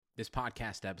This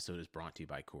podcast episode is brought to you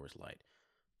by Coors Light.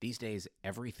 These days,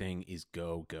 everything is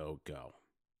go, go, go.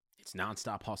 It's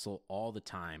nonstop hustle all the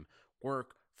time.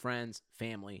 Work, friends,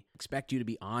 family expect you to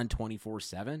be on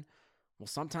 24/7. Well,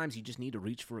 sometimes you just need to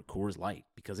reach for a Coors Light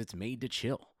because it's made to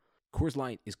chill. Coors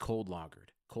Light is cold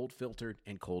lagered, cold filtered,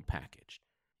 and cold packaged.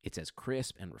 It's as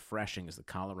crisp and refreshing as the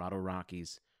Colorado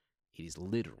Rockies. It is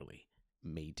literally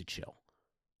made to chill.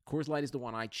 Coors Light is the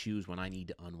one I choose when I need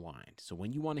to unwind. So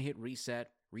when you want to hit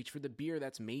reset, reach for the beer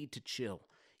that's made to chill.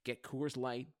 Get Coors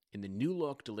Light in the new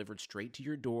look delivered straight to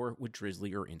your door with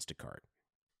Drizzly or Instacart.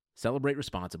 Celebrate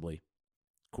responsibly.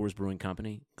 Coors Brewing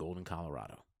Company, Golden,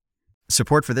 Colorado.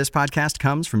 Support for this podcast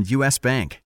comes from U.S.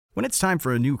 Bank. When it's time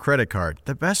for a new credit card,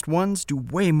 the best ones do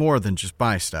way more than just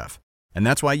buy stuff. And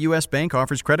that's why U.S. Bank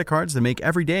offers credit cards that make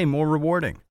every day more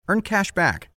rewarding. Earn cash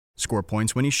back. Score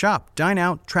points when you shop, dine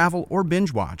out, travel, or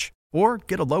binge watch. Or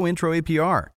get a low intro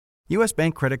APR. U.S.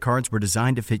 Bank credit cards were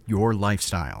designed to fit your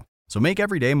lifestyle. So make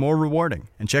every day more rewarding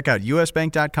and check out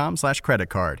usbank.com/credit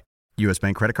card. U.S.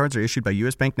 Bank credit cards are issued by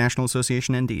U.S. Bank National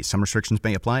Association ND. Some restrictions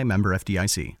may apply. Member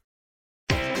FDIC.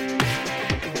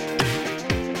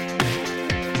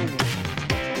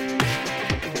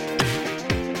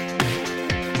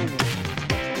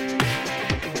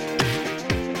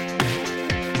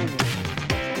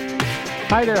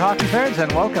 Hi there, hockey fans, and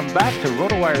welcome back to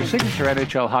RotoWire's signature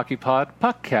NHL Hockey Pod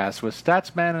Puckcast with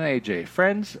Statsman and AJ.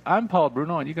 Friends, I'm Paul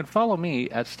Bruno, and you can follow me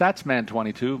at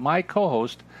Statsman22. My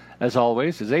co-host, as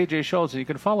always, is AJ Scholz, and you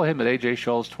can follow him at AJ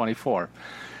Scholz24.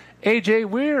 AJ,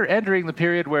 we're entering the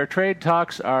period where trade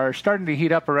talks are starting to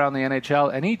heat up around the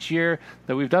NHL, and each year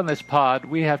that we've done this pod,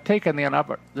 we have taken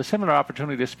the similar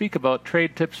opportunity to speak about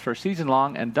trade tips for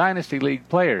season-long and Dynasty League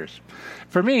players.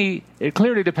 For me, it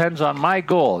clearly depends on my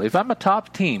goal. If I'm a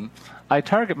top team, I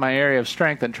target my area of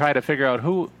strength and try to figure out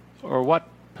who or what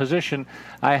position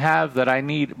I have that I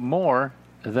need more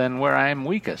than where I am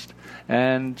weakest.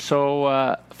 And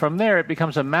so from there, it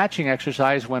becomes a matching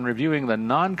exercise when reviewing the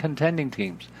non-contending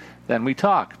teams. Then we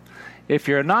talk. If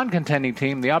you're a non-contending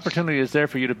team, the opportunity is there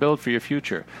for you to build for your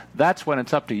future. That's when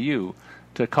it's up to you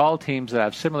to call teams that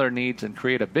have similar needs and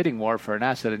create a bidding war for an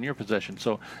asset in your position.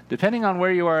 So depending on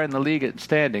where you are in the league at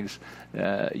standings,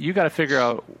 you got to figure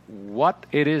out what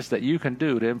it is that you can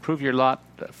do to improve your lot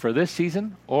for this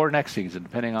season or next season,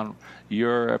 depending on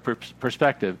your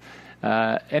perspective.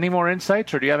 Any more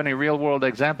insights, or do you have any real-world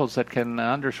examples that can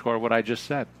underscore what I just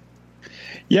said?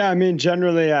 Yeah, I mean,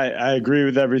 generally, I agree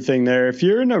with everything there. If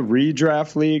you're in a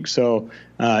redraft league, so,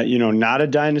 not a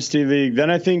dynasty league, then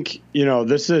I think,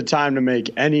 this is a time to make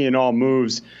any and all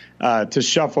moves to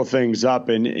shuffle things up.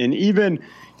 And even,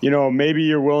 maybe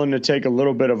you're willing to take a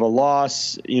little bit of a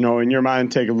loss, in your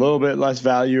mind, take a little bit less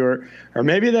value, or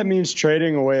maybe that means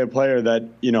trading away a player that,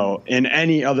 in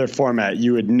any other format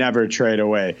you would never trade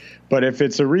away. But if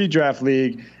it's a redraft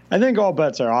league, I think all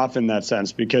bets are off in that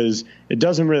sense because it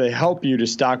doesn't really help you to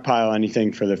stockpile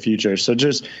anything for the future. So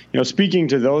just, speaking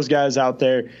to those guys out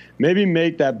there, maybe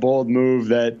make that bold move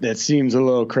that seems a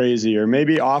little crazy, or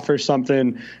maybe offer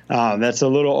something that's a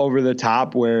little over the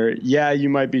top where, you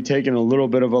might be taking a little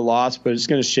bit of a loss, but it's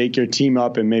going to shake your team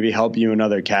up and maybe help you in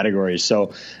other categories.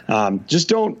 So just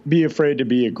don't be afraid to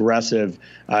be aggressive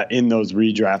in those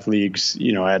redraft leagues,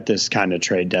 at this kind of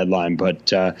trade deadline.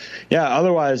 But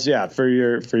otherwise, for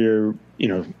your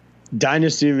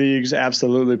dynasty leagues,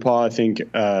 absolutely, Paul. I think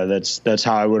that's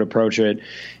how I would approach it.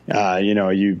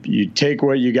 You take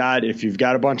what you got. If you've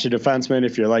got a bunch of defensemen,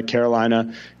 if you're like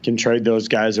Carolina, can trade those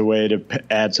guys away to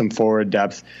add some forward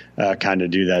depth. Kind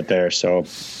of do that there. So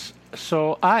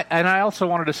I also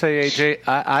wanted to say, AJ,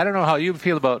 I don't know how you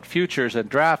feel about futures and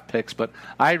draft picks, but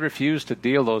I refuse to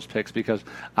deal those picks because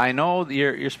I know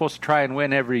you're supposed to try and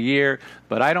win every year,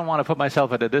 but I don't want to put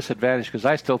myself at a disadvantage because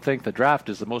I still think the draft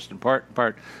is the most important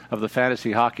part of the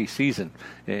fantasy hockey season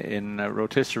in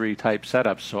rotisserie type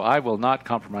setups. So I will not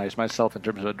compromise myself in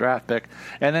terms of a draft pick.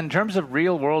 And then in terms of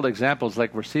real world examples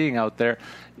like we're seeing out there,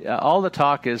 all the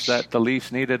talk is that the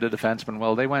Leafs needed a defenseman.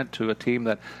 Well, they went to a team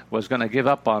that was going to give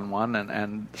up on one,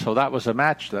 and so that was a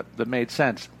match that made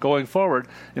sense. Going forward,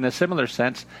 in a similar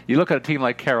sense, you look at a team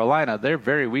like Carolina, they're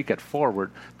very weak at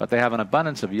forward, but they have an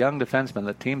abundance of young defensemen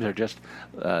that teams are just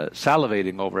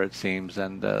salivating over, it seems,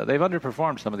 and they've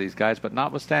underperformed some of these guys, but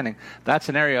notwithstanding, that's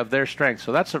an area of their strength.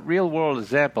 So that's a real-world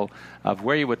example of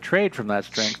where you would trade from that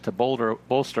strength to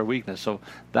bolster weakness. So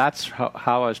that's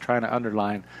how I was trying to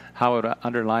underline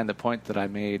the point that I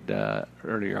made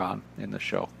earlier on in the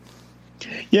show.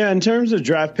 Yeah, in terms of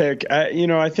draft pick,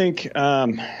 I think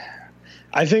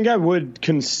I would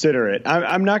consider it.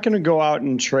 I'm not going to go out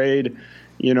and trade,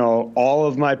 all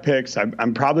of my picks.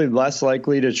 I'm probably less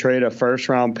likely to trade a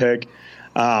first-round pick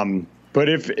But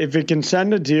if it can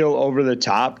send a deal over the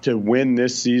top to win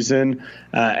this season,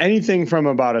 anything from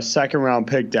about a second-round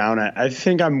pick down, I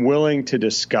think I'm willing to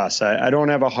discuss. I don't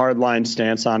have a hard-line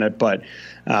stance on it, but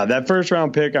that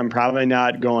first-round pick I'm probably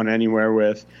not going anywhere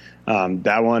with.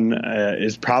 That one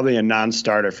is probably a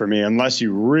non-starter for me unless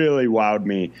you really wowed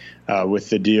me with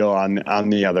the deal on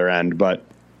the other end. But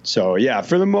so, yeah,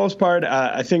 for the most part,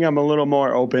 I think I'm a little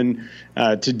more open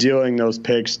to dealing those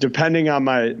picks depending on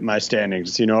my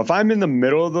standings. If I'm in the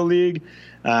middle of the league,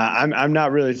 I'm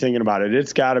not really thinking about it.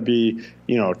 It's got to be,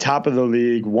 top of the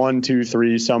league, 1, 2,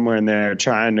 3, somewhere in there,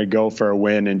 trying to go for a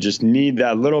win and just need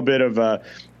that little bit of a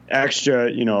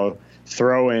extra,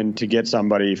 throw in to get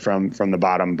somebody from the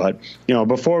bottom. But,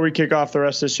 before we kick off the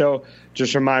rest of the show,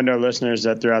 just remind our listeners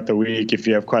that throughout the week, if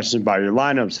you have questions about your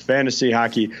lineups, fantasy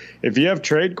hockey, if you have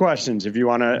trade questions, if you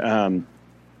want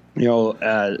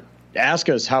to, ask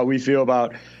us how we feel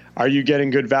about, are you getting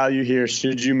good value here?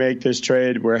 Should you make this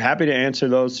trade? We're happy to answer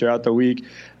those throughout the week.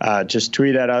 Just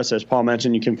tweet at us. As Paul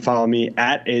mentioned, you can follow me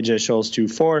at AJ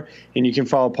Scholes24, and you can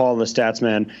follow Paul the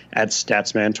Statsman at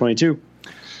Statsman22.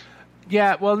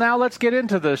 Yeah, well, now let's get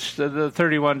into the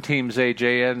 31 teams,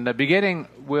 AJ, and beginning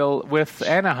with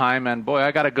Anaheim. And boy,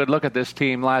 I got a good look at this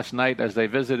team last night as they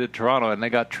visited Toronto, and they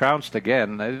got trounced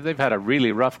again. They've had a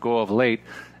really rough go of late,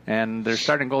 and their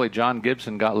starting goalie John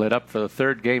Gibson got lit up for the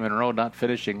third game in a row, not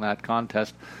finishing that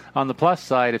contest. On the plus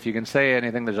side, if you can say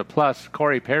anything, there's a plus.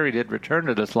 Corey Perry did return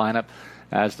to this lineup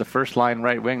as the first-line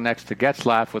right wing next to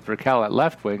Getzlaf with Raquel at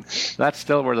left wing. That's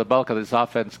still where the bulk of this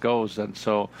offense goes, and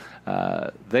so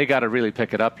they got to really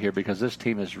pick it up here because this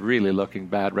team is really looking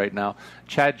bad right now.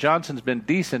 Chad Johnson's been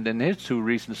decent in his 2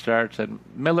 recent starts, and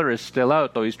Miller is still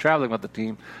out, though he's traveling with the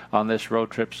team on this road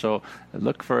trip. So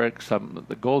look for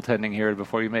the goaltending here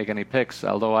before you make any picks,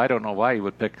 although I don't know why you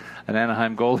would pick an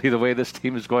Anaheim goalie the way this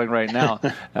team is going right now.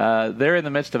 They're in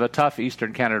the midst of a tough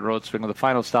Eastern Canada road swing with a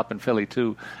final stop in Philly,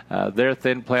 too. Their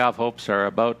thin playoff hopes are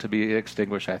about to be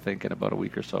extinguished, I think, in about a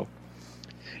week or so.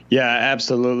 Yeah,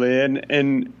 absolutely.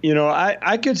 And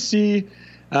I could see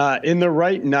in the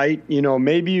right night,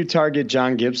 maybe you target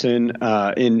John Gibson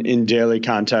in daily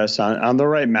contests on the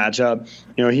right matchup.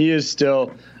 He is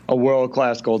still a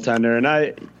world-class goaltender.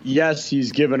 And yes,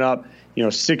 he's given up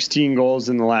 16 goals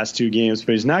in the last 2 games,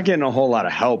 but he's not getting a whole lot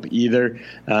of help either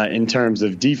in terms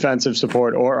of defensive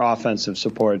support or offensive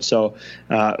support. So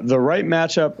the right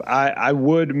matchup, I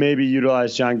would maybe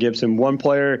utilize John Gibson. One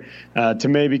player to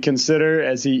maybe consider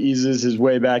as he eases his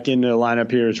way back into the lineup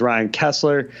here is Ryan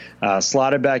Kessler,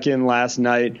 slotted back in last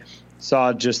night.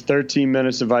 Saw just 13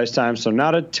 minutes of ice time, so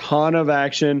not a ton of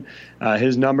action.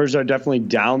 His numbers are definitely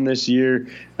down this year,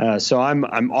 so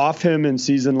I'm off him in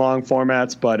season-long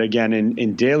formats. But again,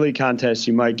 in daily contests,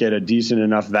 you might get a decent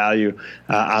enough value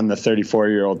on the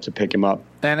 34-year-old to pick him up.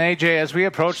 And AJ, as we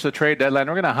approach the trade deadline,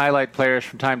 we're going to highlight players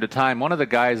from time to time. One of the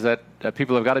guys that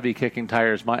people have got to be kicking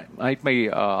tires might be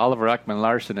Oliver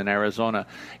Ekman-Larsson in Arizona.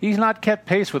 He's not kept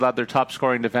pace with other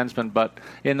top-scoring defensemen, but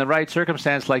in the right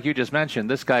circumstance, like you just mentioned,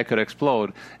 this guy could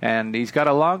explode. And he's got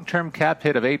a long-term cap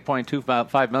hit of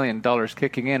 $8.25 million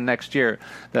kicking in next year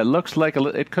that looks like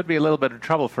it could be a little bit of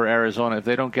trouble for Arizona if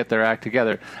they don't get their act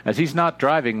together, as he's not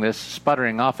driving this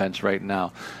sputtering offense right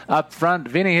now. Up front,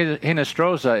 Vinny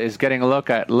Hinostroza is getting a look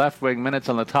at left wing minutes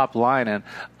on the top line, and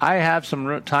I have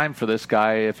some time for this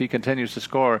guy if he continues to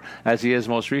score as he is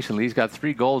most recently. He's got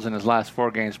 3 goals in his last 4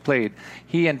 games played.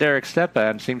 He and Derek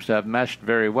Stepan seems to have meshed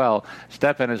very well.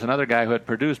 Stepan is another guy who had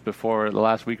produced before the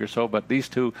last week or so, but these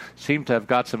two seem to have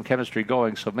got some chemistry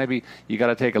going, so maybe you got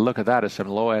to take a look at that as some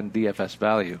low-end DFS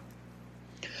value.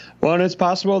 Well, and it's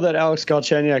possible that Alex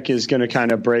Galchenyuk is going to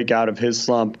kind of break out of his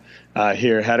slump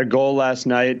here. Had a goal last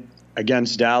night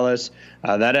against Dallas.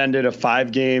 That ended a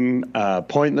 5-game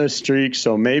pointless streak,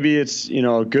 so maybe it's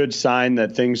a good sign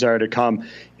that things are to come.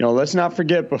 Let's not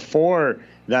forget, before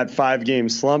that 5-game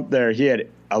slump there, he had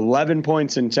 11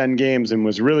 points in 10 games and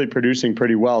was really producing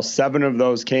pretty well. 7 of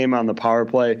those came on the power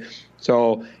play.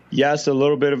 So yes, a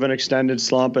little bit of an extended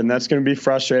slump, and that's going to be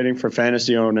frustrating for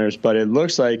fantasy owners, but it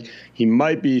looks like he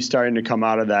might be starting to come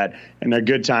out of that, and a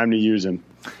good time to use him.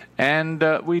 And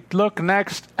we look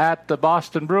next at the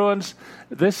Boston Bruins.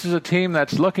 This is a team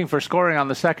that's looking for scoring on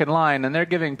the second line, and they're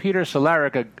giving Peter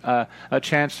Cehlarik a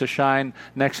chance to shine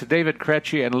next to David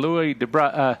Krejci and Louis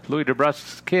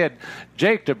DeBrusk's kid,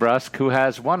 Jake DeBrusk, who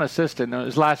has 1 assist in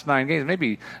his last 9 games.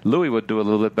 Maybe Louis would do a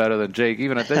little bit better than Jake,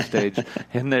 even at this stage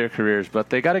in their careers. But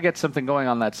they got to get something going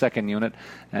on that second unit,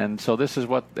 and so this is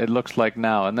what it looks like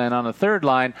now. And then on the third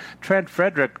line, Trent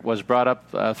Frederick was brought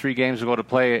up 3 games ago to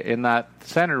play in that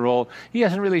center role. He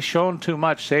hasn't really shown too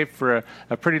much, save for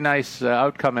a pretty nice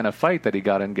outcome in a fight that he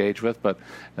got engaged with, but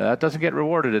that doesn't get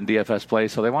rewarded in DFS play.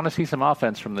 So they want to see some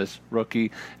offense from this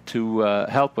rookie to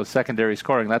help with secondary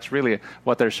scoring. That's really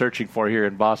what they're searching for here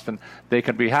in Boston. They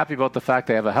can be happy about the fact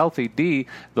they have a healthy D,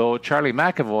 though Charlie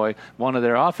McAvoy, one of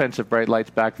their offensive bright lights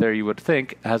back there, you would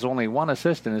think, has only 1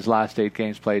 assist in his last 8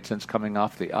 games played since coming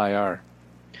off the IR.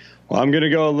 Well, I'm going to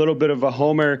go a little bit of a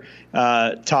homer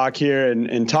talk here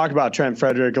and talk about Trent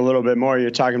Frederick a little bit more.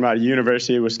 You're talking about a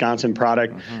University of Wisconsin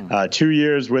product, 2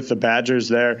 years with the Badgers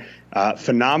there.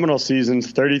 Phenomenal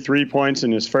seasons, 33 points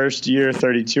in his first year,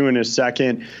 32 in his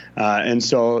second. And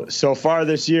so far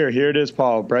this year, here it is,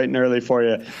 Paul, bright and early for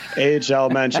you. AHL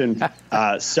mentioned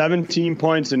 17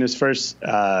 points in his first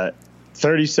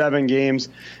 37 games.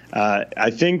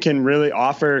 I think can really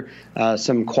offer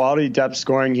some quality depth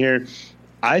scoring here.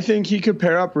 I think he could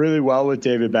pair up really well with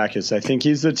David Backes. I think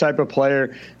he's the type of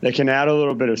player that can add a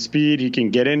little bit of speed. He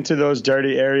can get into those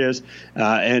dirty areas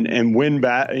and win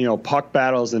puck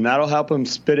battles, and that'll help him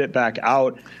spit it back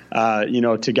out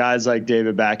to guys like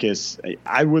David Backes.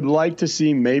 I would like to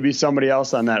see maybe somebody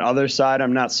else on that other side.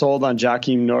 I'm not sold on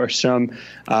Joakim Nordstrom,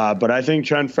 but I think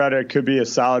Trent Frederick could be a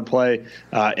solid play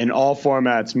in all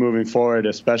formats moving forward,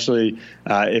 especially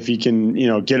if he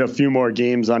can get a few more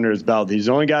games under his belt. He's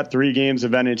only got 3 games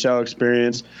of NHL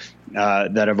experience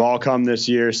that have all come this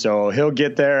year, so he'll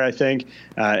get there, I think,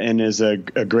 and is a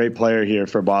great player here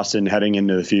for Boston heading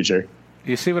into the future.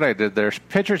 You see what I did there?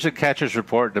 Pitchers and catchers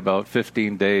report in about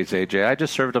 15 days, AJ. I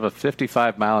just served up a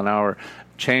 55-mile-an-hour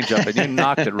changeup, and you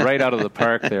knocked it right out of the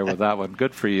park there with that one.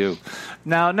 Good for you.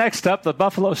 Now, next up, the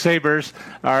Buffalo Sabres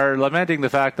are lamenting the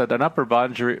fact that an upper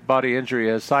body injury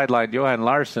has sidelined Johan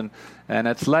Larsson, and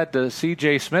it's led to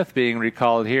C.J. Smith being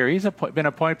recalled here. He's been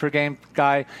a point-per-game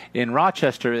guy in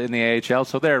Rochester in the AHL,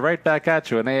 so there, right back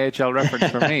at you, an AHL reference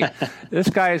for me. This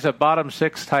guy is a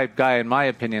bottom-6 type guy, in my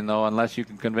opinion, though, unless you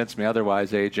can convince me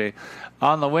otherwise, AJ.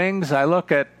 On the wings, I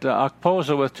look at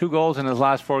Okposo with 2 goals in his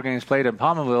last 4 games played, and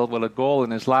Pominville with a goal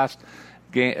in his last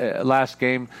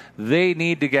game. They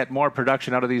need to get more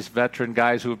production out of these veteran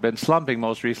guys who have been slumping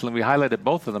most recently. We highlighted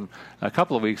both of them a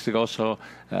couple of weeks ago, so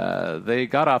they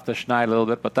got off the schneid a little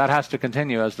bit, but that has to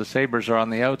continue as the Sabres are on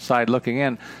the outside looking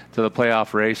in to the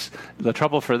playoff race. The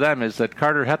trouble for them is that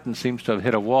Carter Hutton seems to have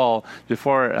hit a wall.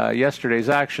 Before yesterday's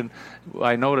action,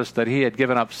 I noticed that he had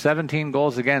given up 17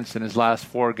 goals against in his last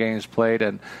 4 games played,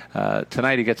 and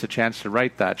tonight he gets a chance to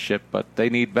right that ship, but they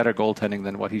need better goaltending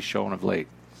than what he's shown of late.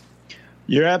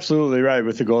 You're absolutely right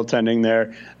with the goaltending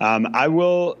there. I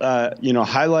will,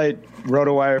 highlight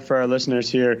RotoWire for our listeners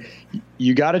here.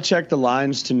 You got to check the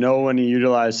lines to know when to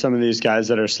utilize some of these guys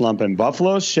that are slumping.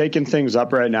 Buffalo's shaking things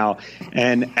up right now,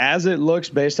 and as it looks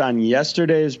based on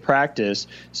yesterday's practice,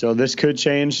 so this could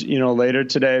change, later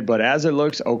today, but as it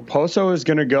looks, Okposo is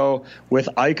going to go with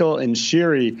Eichel and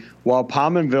Sheary, while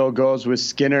Pominville goes with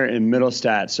Skinner and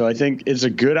Middlestat. So I think it's a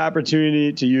good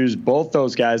opportunity to use both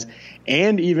those guys,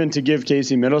 and even to give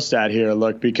Casey Middlestat here a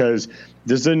look, because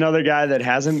this is another guy that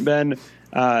hasn't been,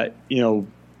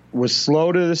 was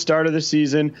slow to the start of the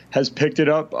season, has picked it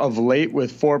up of late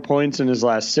with 4 points in his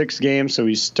last 6 games. So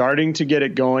he's starting to get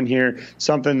it going here,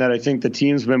 something that I think the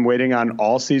team's been waiting on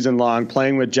all season long.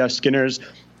 Playing with Jeff Skinner's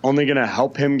only going to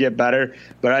help him get better.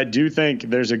 But I do think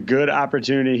there's a good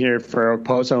opportunity here for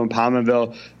Okposo and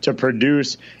Pominville to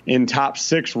produce in top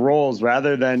 6 roles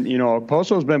rather than,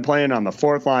 Okposo's been playing on the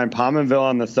 4th line, Pominville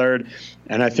on the 3rd.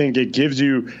 And I think it gives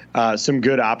you some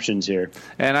good options here.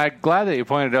 And I'm glad that you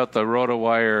pointed out the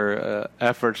RotoWire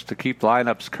efforts to keep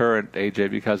lineups current,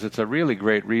 AJ, because it's a really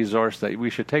great resource that we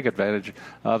should take advantage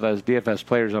of as DFS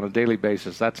players on a daily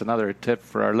basis. That's another tip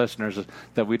for our listeners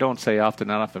that we don't say often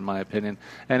enough, in my opinion.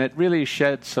 And it really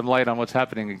sheds some light on what's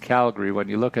happening in Calgary when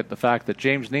you look at the fact that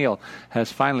James Neal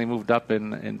has finally moved up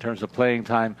in terms of playing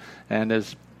time and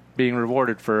is being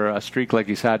rewarded for a streak like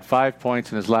he's had. 5 points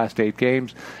in his last 8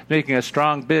 games, making a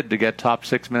strong bid to get top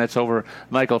 6 minutes over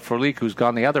Michael Frolik, who's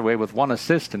gone the other way with 1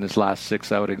 assist in his last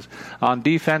 6 outings. On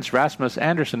defense, Rasmus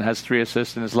Andersson has 3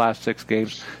 assists in his last 6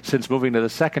 games since moving to the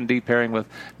second D pairing with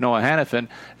Noah Hannafin,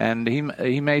 and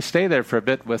he may stay there for a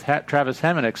bit with Travis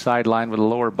Hamonic sidelined with a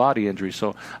lower body injury.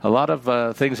 So a lot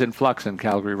of things in flux in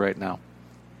Calgary right now.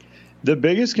 The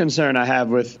biggest concern I have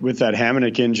with that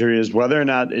Hamonic injury is whether or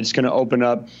not it's going to open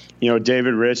up,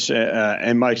 David Rich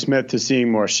and Mike Smith to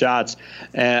seeing more shots.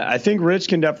 I think Rich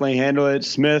can definitely handle it.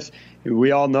 Smith, we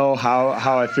all know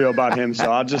how I feel about him,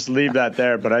 so I'll just leave that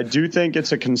there. But I do think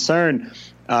it's a concern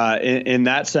in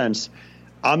that sense.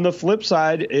 On the flip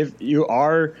side, if you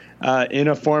are in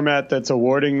a format that's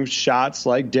awarding shots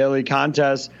like daily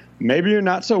contests, maybe you're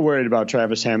not so worried about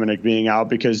Travis Hamonic being out,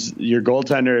 because your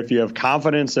goaltender, if you have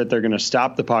confidence that they're going to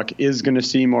stop the puck, is going to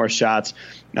see more shots.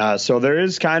 So there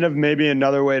is kind of maybe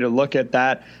another way to look at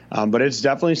that, but it's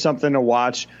definitely something to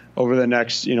watch over the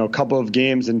next couple of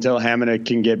games until Hamonic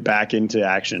can get back into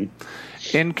action.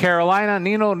 In Carolina,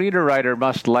 Nino Niederreiter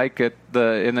must like it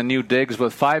in the new digs,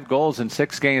 with 5 goals in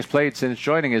 6 games played since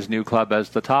joining his new club as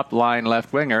the top-line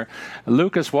left winger.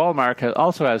 Lucas Wallmark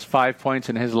also has 5 points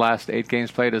in his last 8 games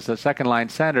played as the second-line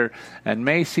center, and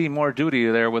may see more duty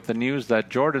there with the news that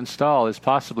Jordan Staal is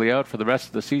possibly out for the rest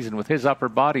of the season with his upper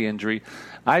body injury.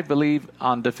 I believe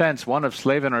on defense, one of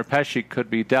Slavin or Pesce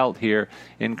could be dealt here,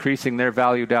 increasing their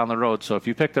value down the road. So if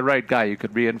you pick the right guy, you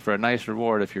could be in for a nice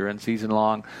reward if you're in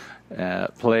season-long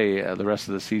play the rest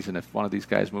of the season if one of these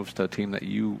guys moves to a team that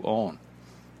you own.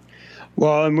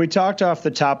 Well, and we talked off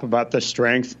the top about the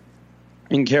strength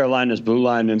in Carolina's blue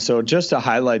line, and so just to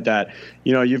highlight that,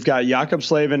 you've got Jakob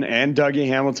Slavin and Dougie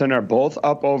Hamilton are both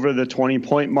up over the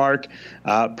 20-point mark,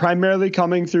 primarily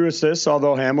coming through assists,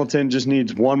 although Hamilton just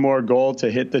needs one more goal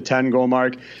to hit the 10-goal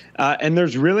mark. And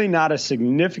there's really not a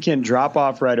significant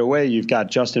drop-off right away. You've got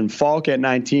Justin Falk at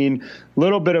 19,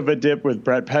 little bit of a dip with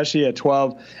Brett Pesce at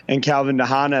 12, and Calvin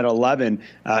DeHaan at 11.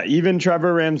 Even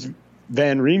Trevor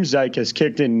Van Riemsdyk has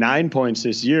kicked in 9 points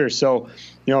this year. So,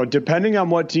 depending on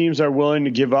what teams are willing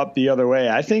to give up the other way,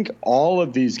 I think all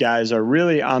of these guys are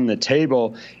really on the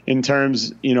table in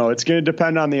terms, it's going to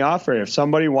depend on the offer. If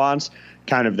somebody wants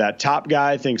kind of that top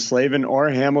guy, I think Slavin or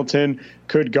Hamilton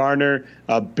could garner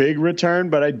a big return,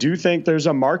 but I do think there's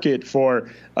a market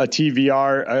for a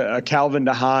TVR, a Calvin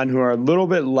DeHaan, who are a little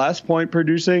bit less point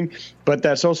producing, but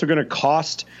that's also going to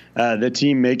cost the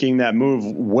team making that move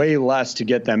way less to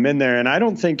get them in there. And I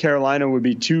don't think Carolina would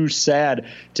be too sad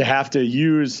to have to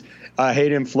use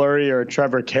Hayden Fleury or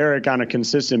Trevor Carrick on a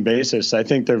consistent basis. I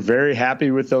think they're very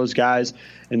happy with those guys.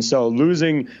 And so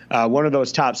losing one of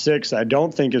those top 6, I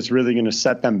don't think is really going to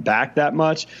set them back that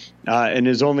much and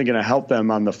is only going to help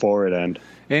them on the forward end.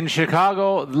 In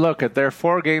Chicago, look, they're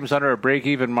 4 games under a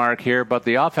break-even mark here, but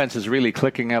the offense is really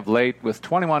clicking of late with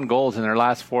 21 goals in their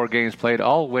last 4 games played,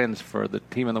 all wins for the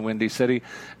team in the Windy City.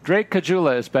 Drake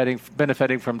Caggiula is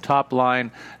benefiting from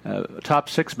top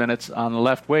 6 minutes on the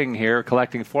left wing here,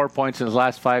 collecting 4 points in his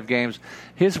last 5 games.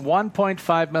 His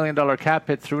 $1.5 million cap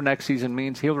hit through next season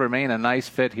means he'll remain a nice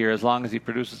fit here as long as he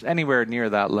produces anywhere near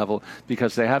that level,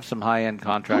 because they have some high-end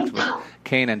contracts with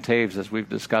Kane and Taves, as we've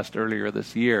discussed earlier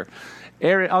this year.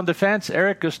 On defense,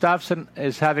 Erik Gustafsson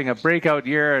is having a breakout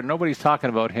year, and nobody's talking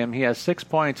about him. He has 6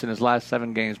 points in his last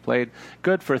 7 games played,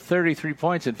 good for 33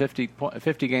 points in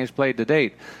 50 games played to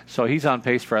date. So he's on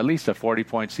pace for at least a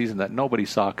 40-point season that nobody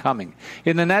saw coming.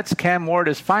 In the Nets, Cam Ward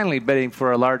is finally bidding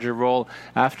for a larger role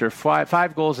after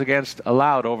 5 goals against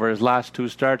allowed over his last 2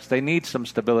 starts. They need some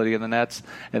stability in the Nets,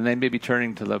 and they may be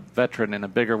turning to the veteran in a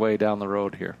bigger way down the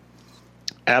road here.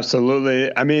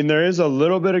 Absolutely. I mean, there is a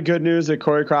little bit of good news that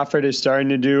Corey Crawford is starting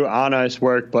to do on-ice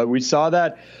work, but we saw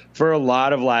that for a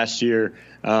lot of last year,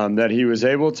 that he was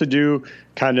able to do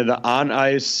kind of the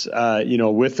on-ice,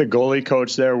 with the goalie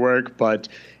coach there work. But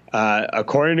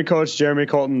according to Coach Jeremy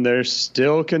Colton, they're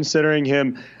still considering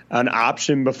him an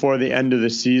option before the end of the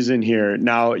season here.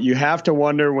 Now, you have to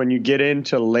wonder when you get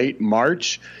into late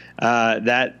March,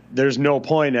 that there's no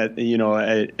point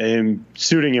in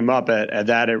suiting him up at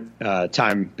that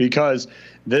time, because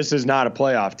this is not a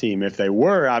playoff team. If they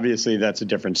were, obviously that's a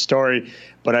different story.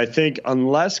 But I think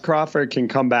unless Crawford can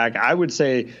come back, I would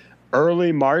say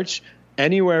early March,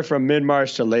 anywhere from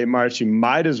mid-March to late March, you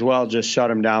might as well just shut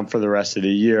him down for the rest of the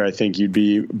year. I think you'd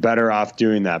be better off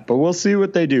doing that. But we'll see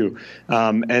what they do.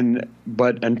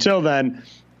 But until then,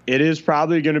 it is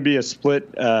probably going to be a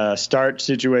split start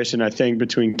situation, I think,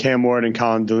 between Cam Ward and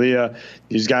Colin Delia.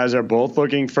 These guys are both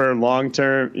looking for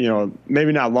long-term,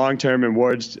 maybe not long-term in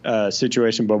Ward's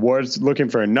situation, but Ward's looking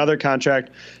for another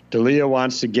contract. Delia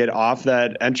wants to get off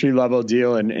that entry-level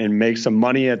deal and make some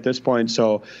money at this point.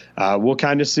 So we'll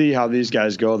kind of see how these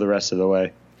guys go the rest of the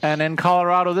way. And in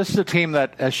Colorado, this is a team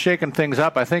that has shaken things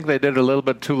up. I think they did it a little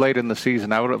bit too late in the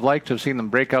season. I would have liked to have seen them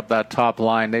break up that top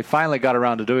line. They finally got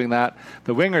around to doing that.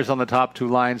 The wingers on the top 2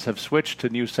 lines have switched to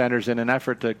new centers in an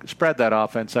effort to spread that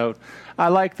offense out. I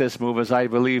like this move, as I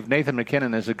believe Nathan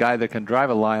McKinnon is a guy that can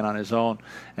drive a line on his own.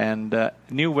 And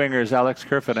new wingers Alex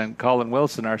Kerfoot and Colin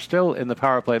Wilson are still in the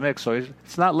power play mix. So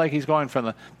it's not like he's going from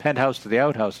the penthouse to the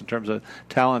outhouse in terms of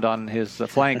talent on his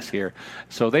flanks here.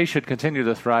 So they should continue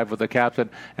to thrive with the captain.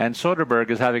 And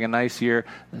Soderberg is having a nice year,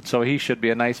 so he should be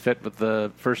a nice fit with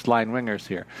the first-line wingers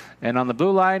here. And on the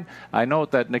blue line, I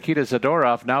note that Nikita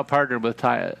Zadorov, now partnered with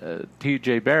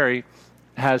T.J. Barry,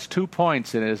 has 2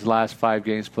 points in his last 5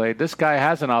 games played. This guy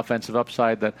has an offensive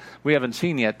upside that we haven't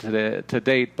seen yet to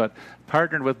date, but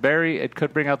partnered with Barrie, it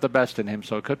could bring out the best in him.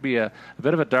 So it could be a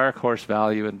bit of a dark horse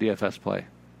value in DFS play.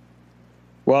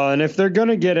 Well, and if they're going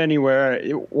to get anywhere,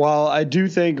 while I do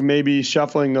think maybe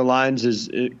shuffling the lines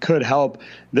it could help,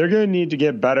 they're going to need to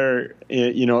get better,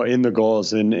 in the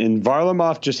goals. And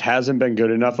Varlamov just hasn't been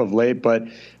good enough of late. But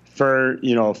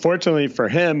fortunately for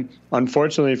him,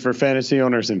 unfortunately for fantasy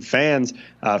owners and fans,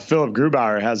 Philip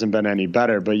Grubauer hasn't been any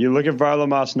better. But you look at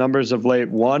Varlamov's numbers of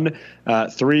late: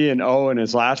 1-3-0 in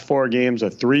his last 4 games, a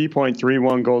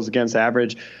 3.31 goals against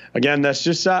average. Again, that's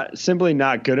just simply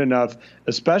not good enough,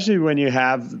 especially when you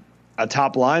have a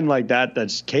top line like that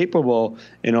that's capable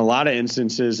in a lot of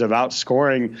instances of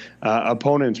outscoring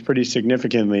opponents pretty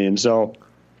significantly. And so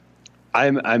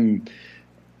I'm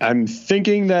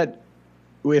thinking that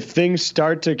if things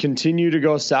start to continue to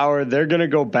go sour, they're going to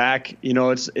go back.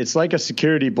 It's like a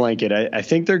security blanket. I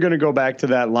think they're going to go back to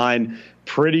that line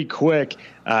pretty quick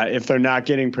if they're not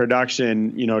getting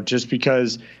production, just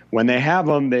because when they have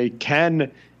them, they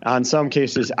can, on some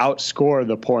cases, outscore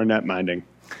the poor net minding.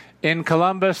 In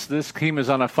Columbus, this team is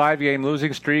on a 5-game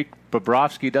losing streak.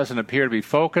 Bobrovsky doesn't appear to be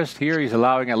focused. Here he's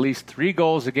allowing at least 3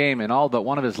 goals a game in all but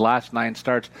one of his last 9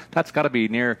 starts. That's got to be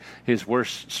near his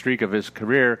worst streak of his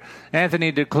career.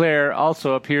 Anthony Duclair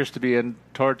also appears to be in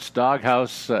Tort's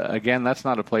doghouse. Again, that's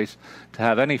not a place to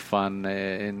have any fun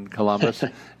in Columbus.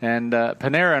 And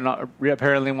Panarin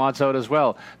apparently wants out as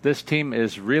well. This team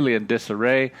is really in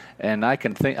disarray, and I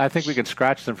think we can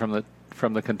scratch them from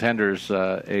the contenders,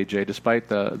 AJ, despite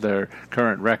their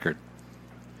current record.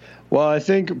 Well, I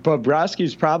think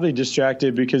Bobrovsky's probably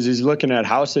distracted because he's looking at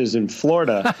houses in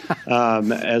Florida,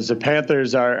 as the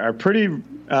Panthers are pretty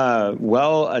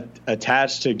well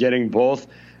attached to getting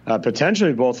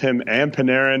potentially both him and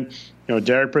Panarin.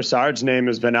 Derek Brassard's name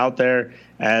has been out there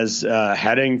as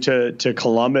heading to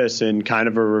Columbus in kind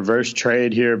of a reverse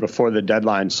trade here before the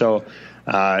deadline. So,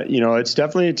 it's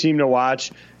definitely a team to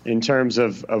watch in terms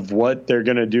of what they're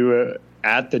going to do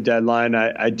at the deadline.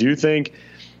 I do think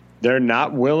they're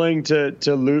not willing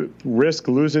to risk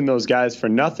losing those guys for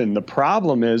nothing. The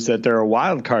problem is that they're a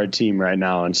wild card team right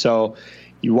now, and so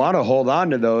you want to hold on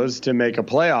to those to make a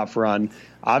playoff run.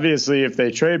 Obviously, if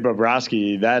they trade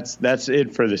Bobrovsky, that's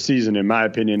it for the season, in my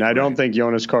opinion. I don't think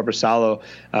Jonas Korpisalo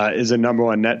is a number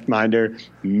 1 netminder.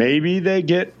 Maybe they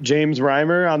get James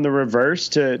Reimer on the reverse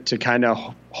to kind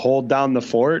of hold down the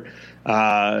fort,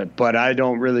 but I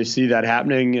don't really see that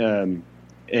happening.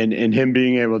 And him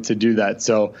being able to do that.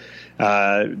 So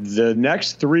the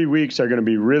next 3 weeks are going to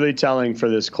be really telling for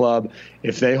this club.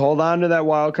 If they hold on to that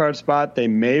wild card spot, they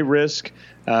may risk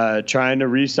trying to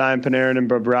re-sign Panarin and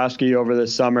Bobrovsky over the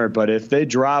summer. But if they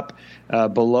drop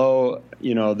below,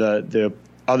 the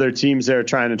other teams there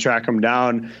trying to track them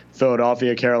down,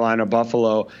 Philadelphia, Carolina,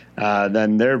 Buffalo,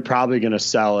 then they're probably going to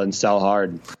sell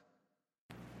hard.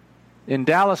 In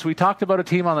Dallas, we talked about a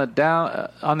team on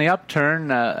the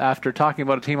upturn after talking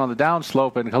about a team on the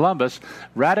downslope in Columbus.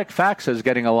 Radek Faksa is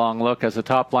getting a long look as a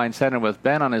top-line center with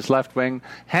Ben on his left wing.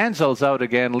 Hansel's out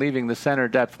again, leaving the center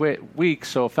depth weak,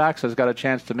 so Faksa's got a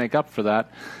chance to make up for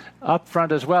that. Up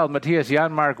front as well, Matthias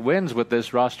Janmark wins with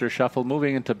this roster shuffle,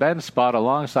 moving into Ben's spot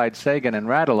alongside Sagan and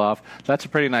Radulov. That's a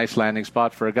pretty nice landing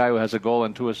spot for a guy who has a goal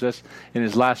and 2 assists in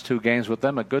his last 2 games with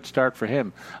them. A good start for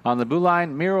him. On the blue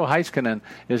line, Miro Heiskanen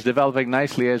is developing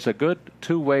nicely as a good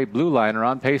 2-way blue liner,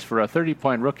 on pace for a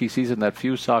 30-point rookie season that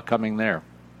few saw coming there.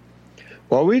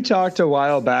 Well, we talked a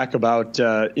while back about,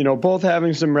 both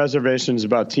having some reservations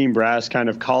about Team Brass kind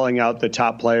of calling out the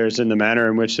top players in the manner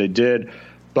in which they did.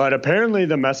 But apparently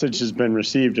the message has been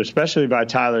received, especially by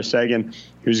Tyler Seguin,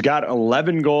 who's got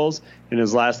 11 goals in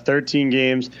his last 13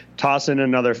 games, tossing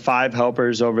another 5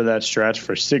 helpers over that stretch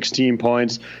for 16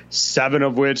 points, 7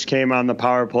 of which came on the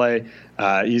power play.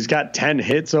 He's got 10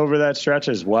 hits over that stretch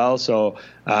as well. So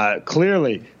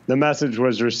clearly the message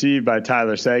was received by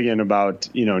Tyler Seguin about,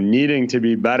 needing to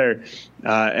be better.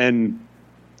 And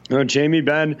Jamie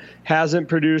Benn hasn't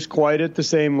produced quite at the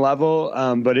same level,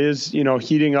 but is,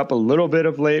 heating up a little bit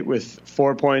of late with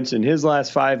 4 points in his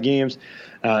last 5 games.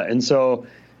 And so,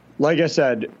 like I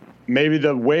said, maybe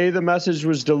the way the message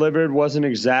was delivered wasn't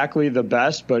exactly the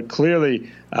best, but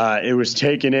clearly it was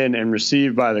taken in and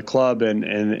received by the club,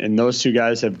 and those 2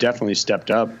 guys have definitely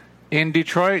stepped up. In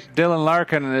Detroit, Dylan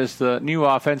Larkin is the new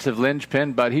offensive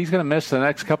linchpin, but he's going to miss the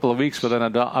next couple of weeks with an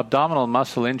abdominal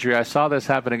muscle injury. I saw this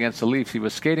happen against the Leafs. He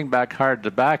was skating back hard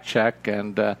to back check,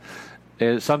 and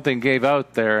something gave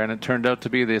out there, and it turned out to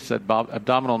be this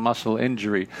abdominal muscle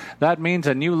injury. That means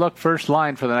a new look first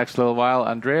line for the next little while.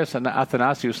 Andreas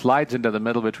Athanasiou slides into the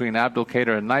middle between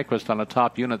Abdelkader and Nyquist on a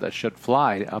top unit that should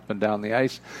fly up and down the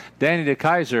ice. Danny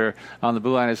DeKeyser on the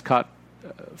blue line has caught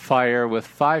fire with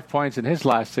 5 points in his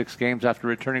last 6 games after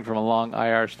returning from a long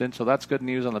IR stint, so that's good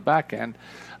news on the back end.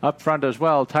 Up front as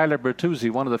well, Tyler Bertuzzi,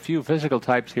 one of the few physical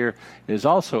types here, is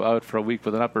also out for a week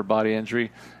with an upper body injury.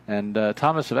 And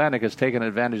Thomas Vanek has taken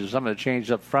advantage of some of the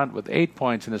change up front with 8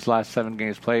 points in his last 7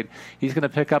 games played. He's going to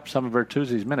pick up some of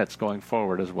Bertuzzi's minutes going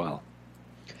forward as well.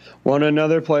 One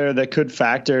another player that could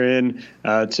factor in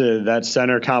to that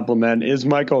center complement is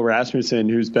Michael Rasmussen,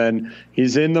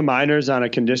 he's in the minors on a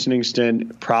conditioning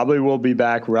stint, probably will be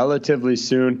back relatively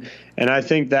soon. And I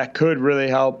think that could really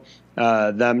help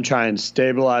them try and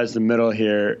stabilize the middle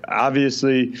here.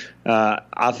 Obviously,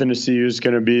 Athanasiou is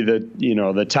going to be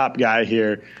the top guy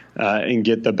here and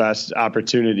get the best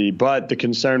opportunity. But the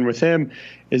concern with him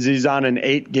is he's on an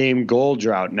 8-game goal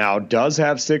drought now. Does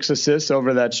have 6 assists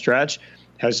over that stretch.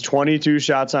 Has 22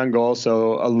 shots on goal,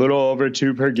 so a little over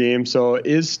 2 per game. So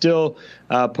is still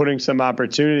putting some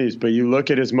opportunities. But you look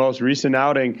at his most recent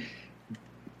outing,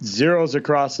 zeros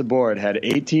across the board. Had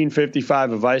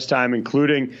 18:55 of ice time,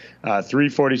 including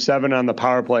 3:47 on the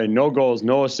power play. No goals,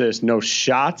 no assists, no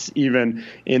shots even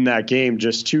in that game.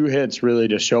 Just 2 hits really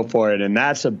to show for it. And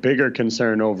that's a bigger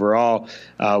concern overall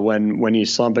when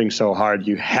he's slumping so hard.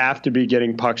 You have to be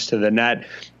getting pucks to the net.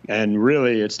 And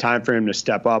really, it's time for him to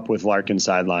step up with Larkin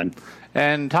sideline.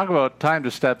 And talk about time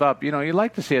to step up. You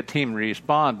like to see a team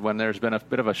respond when there's been a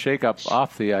bit of a shake-up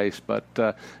off the ice.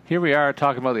 But here we are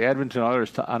talking about the Edmonton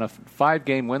Oilers on a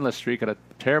 5-game winless streak at a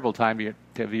terrible time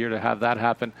of year to have that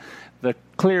happen. The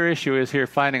clear issue is here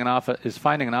finding an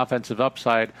offensive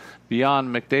upside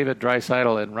beyond McDavid,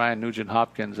 Draisaitl, and Ryan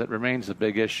Nugent-Hopkins. That remains a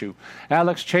big issue.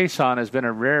 Alex Chiasson has been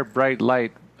a rare bright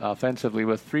light offensively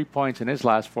with 3 points in his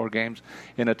last 4 games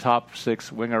in a top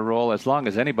 6 winger role. As long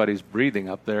as anybody's breathing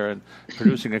up there and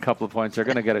producing a couple of points, they're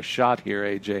going to get a shot here,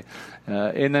 AJ.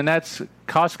 In the Nets,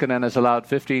 Koskinen has allowed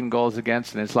 15 goals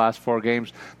against in his last 4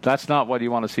 games. That's not what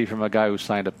you want to see from a guy who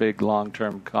signed a big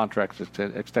long-term contract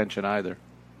extension either.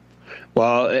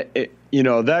 Well,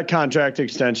 that contract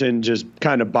extension just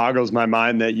kind of boggles my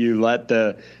mind that you let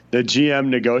the GM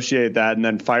negotiate that and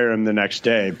then fire him the next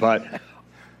day. But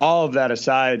all of that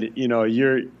aside,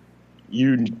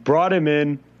 you brought him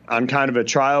in on kind of a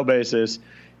trial basis.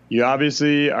 You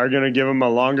obviously are going to give him a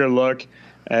longer look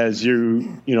as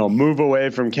you move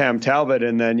away from Cam Talbot.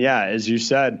 And then, as you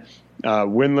said,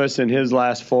 winless in his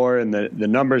last 4, and the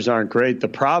numbers aren't great. The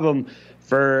problem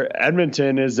for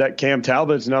Edmonton is that Cam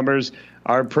Talbot's numbers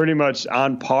are pretty much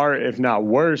on par, if not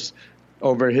worse,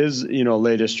 over his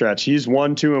latest stretch. He's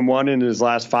 1-2-1 in his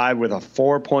last 5 with a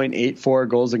 4.84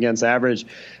 goals against average.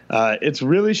 It's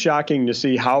really shocking to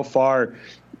see how far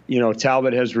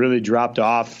Talbot has really dropped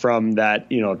off from that.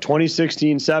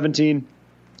 2016-17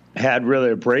 had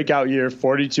really a breakout year,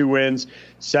 42 wins,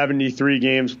 73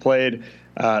 games played.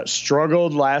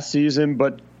 Struggled last season,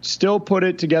 but still put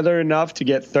it together enough to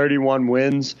get 31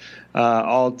 wins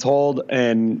all told,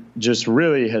 and just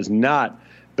really has not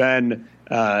been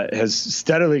has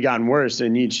steadily gotten worse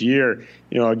in each year.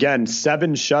 Again,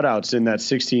 7 shutouts in that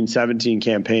 16-17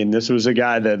 campaign. This was a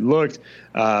guy that looked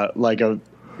like a,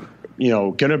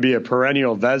 going to be a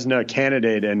perennial Vezina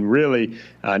candidate, and really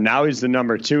now he's the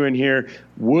number 2 in here.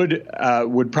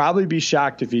 Would probably be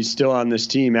shocked if he's still on this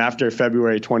team after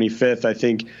February 25th. I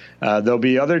think there'll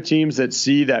be other teams that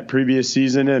see that previous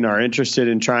season and are interested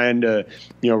in trying to,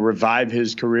 revive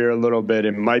his career a little bit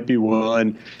and might be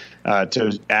willing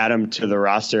to add him to the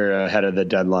roster ahead of the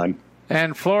deadline.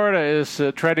 And Florida is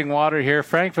treading water here.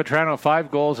 Frank Vatrano,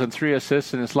 5 goals and 3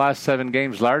 assists in his last 7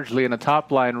 games, largely in a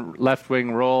top-line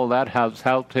left-wing role. That has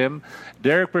helped him.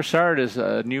 Derek Brassard is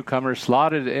a newcomer,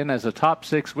 slotted in as a top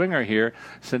 6 winger here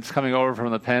since coming over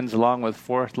from the Pens, along with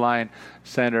 4th-line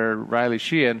center Riley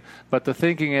Sheehan. But the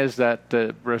thinking is that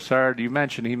Brassard, you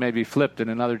mentioned he may be flipped in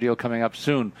another deal coming up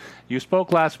soon. You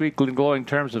spoke last week in glowing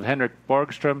terms of Henrik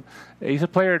Borgstrom. He's a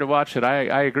player to watch it.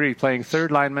 I agree. Playing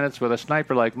 3rd-line minutes with a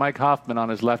sniper like Mike Hoffman on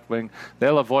his left wing,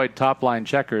 they'll avoid top-line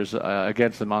checkers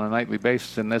against them on a nightly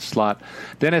basis in this slot.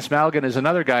 Dennis Malgin is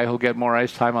another guy who'll get more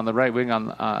ice time on the right wing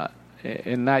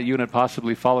in that unit,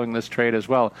 possibly following this trade as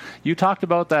well. You talked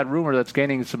about that rumor that's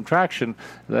gaining some traction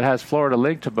that has Florida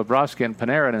linked to Bobrovsky and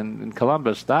Panarin in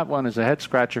Columbus. That one is a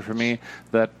head-scratcher for me,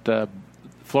 that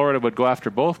Florida would go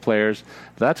after both players.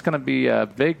 That's going to be a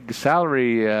big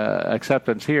salary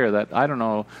acceptance here that I don't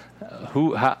know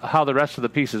how the rest of the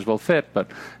pieces will fit,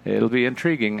 but it'll be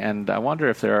intriguing. And I wonder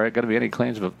if there are going to be any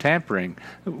claims of tampering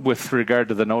with regard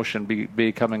to the notion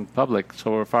becoming public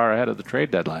so far ahead of the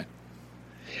trade deadline.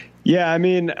 Yeah, I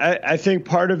mean, I think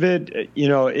part of it,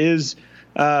 is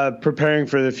preparing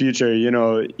for the future.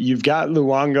 You've got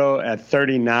Luongo at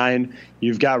 39,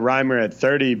 you've got Reimer at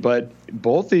 30, but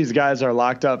both these guys are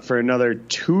locked up for another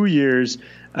 2 years,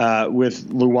 with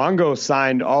Luongo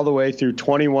signed all the way through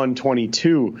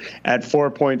 21-22 at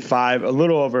 4.5, a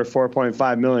little over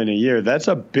 4.5 million a year. That's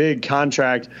a big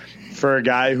contract for a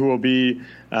guy who will be,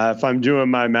 if I'm doing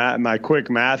my quick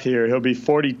math here, he'll be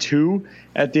 42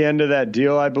 at the end of that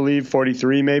deal, I believe,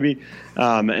 43 maybe.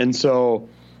 And so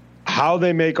how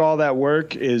they make all that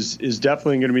work is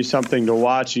definitely going to be something to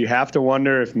watch. You have to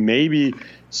wonder if maybe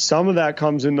some of that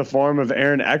comes in the form of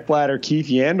Aaron Ekblad or Keith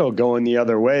Yandle going the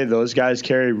other way. Those guys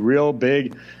carry real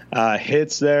big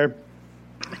hits there.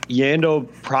 Yandle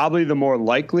probably the more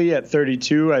likely at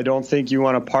 32. I don't think you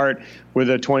want to part with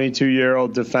a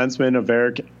 22-year-old defenseman of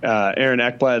Aaron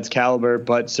Ekblad's caliber,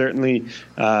 but certainly,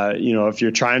 if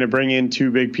you're trying to bring in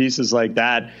two big pieces like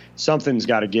that, something's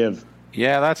got to give.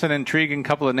 Yeah, that's an intriguing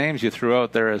couple of names you threw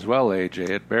out there as well, AJ.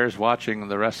 It bears watching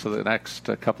the rest of the next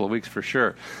couple of weeks for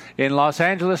sure. In Los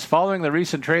Angeles, following the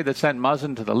recent trade that sent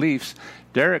Muzzin to the Leafs,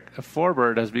 Derek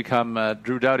Forbort has become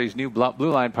Drew Doughty's new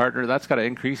blue line partner. That's got to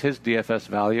increase his DFS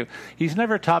value. He's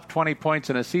never topped 20 points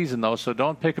in a season, though, so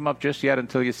don't pick him up just yet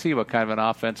until you see what kind of an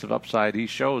offensive upside he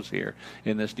shows here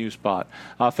in this new spot.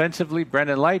 Offensively,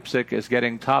 Brendan Leipzig is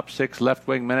getting top 6 left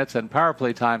wing minutes and power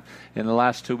play time in the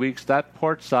last 2 weeks. That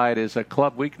port side is a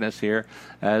club weakness here,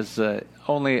 as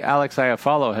only Alex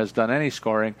Iafallo has done any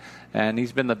scoring, and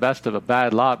he's been the best of a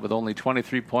bad lot with only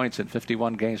 23 points in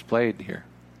 51 games played here.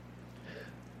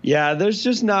 Yeah, there's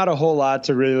just not a whole lot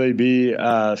to really be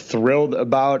thrilled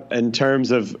about in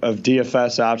terms of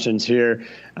DFS options here.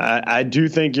 I do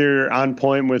think you're on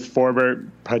point with Forbort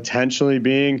potentially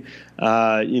being,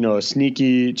 a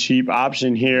sneaky, cheap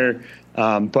option here.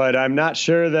 But I'm not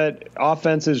sure that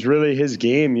offense is really his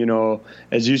game.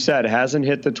 As you said, hasn't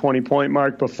hit the 20-point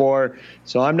mark before.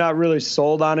 So I'm not really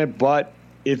sold on it, but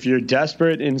if you're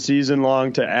desperate in season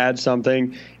long to add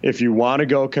something, if you want to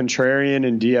go contrarian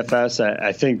in DFS,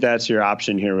 I think that's your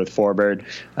option here with Forbort.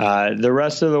 The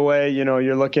rest of the way,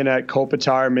 you're looking at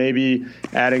Kopitar maybe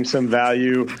adding some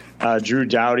value, Drew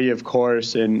Doughty, of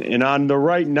course, and on the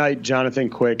right night, Jonathan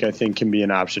Quick, I think, can be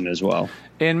an option as well.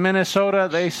 In Minnesota,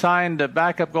 they signed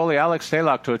backup goalie Alex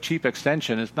Stalock to a cheap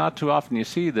extension. It's not too often you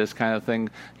see this kind of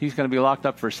thing. He's going to be locked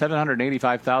up for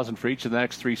 $785,000 for each of the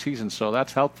next 3 seasons, so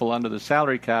that's helpful under the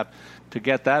salary cap to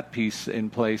get that piece in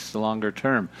place longer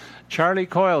term. Charlie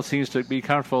Coyle seems to be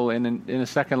comfortable in a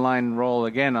second-line role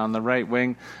again on the right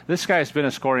wing. This guy's been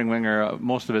a scoring winger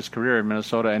most of his career in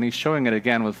Minnesota, and he's showing it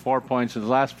again with 4 points in his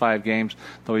last 5 games,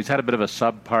 though he's had a bit of a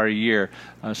subpar year.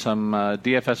 Some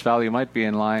DFS value might be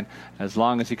in line as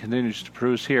long as he continues to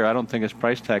produce here. I don't think his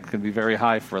price tag can be very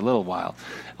high for a little while.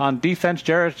 On defense,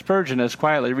 Jared Spurgeon has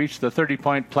quietly reached the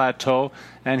 30-point plateau,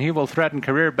 and he will threaten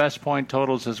career best point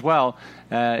totals as well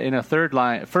in a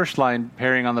first line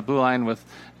pairing on the blue line with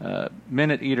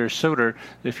Minute Eater Suter.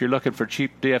 If you're looking for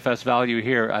cheap DFS value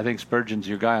here, I think Spurgeon's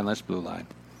your guy on this blue line.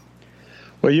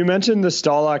 Well, you mentioned the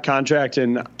Stalock contract,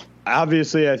 and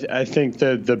obviously I think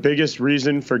the biggest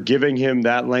reason for giving him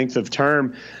that length of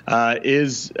term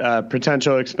is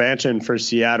potential expansion for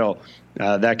Seattle.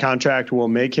 That contract will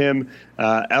make him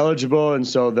eligible, and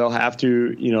so they'll have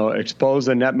to, expose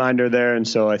the netminder there. And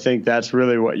so I think that's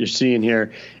really what you're seeing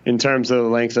here in terms of the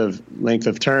length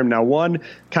of term. Now, one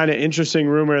kind of interesting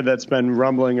rumor that's been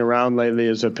rumbling around lately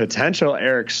is a potential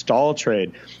Eric Staal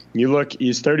trade. You look,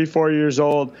 he's 34 years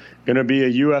old, going to be a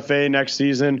UFA next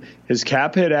season. His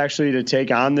cap hit actually to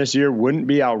take on this year wouldn't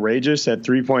be outrageous at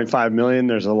 $3.5 million.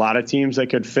 There's a lot of teams that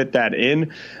could fit that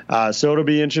in. So it'll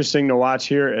be interesting to watch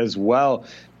here as well.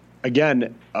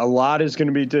 Again, a lot is going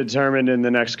to be determined in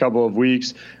the next couple of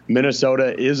weeks.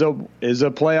 Minnesota is a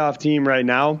playoff team right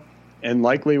now and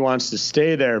likely wants to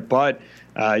stay there, but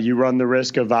you run the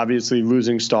risk of obviously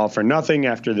losing Staal for nothing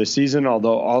after the season,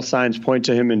 although all signs point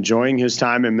to him enjoying his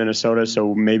time in Minnesota,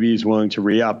 so maybe he's willing to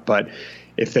re-up. But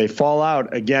if they fall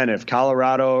out, again, if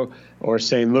Colorado or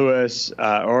St. Louis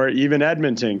or even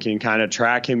Edmonton can kind of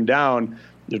track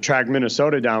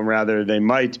Minnesota down, rather, they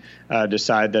might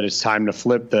decide that it's time to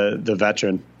flip the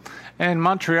veteran. And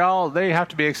Montreal, they have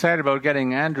to be excited about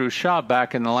getting Andrew Shaw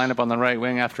back in the lineup on the right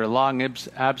wing after a long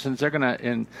absence. They're going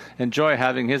to enjoy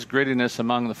having his grittiness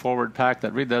among the forward pack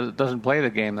that really doesn't play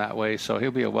the game that way, so he'll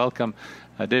be a welcome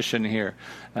addition here.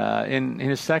 In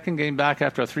his second game back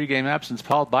after a 3-game absence,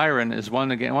 Paul Byron is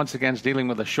once again dealing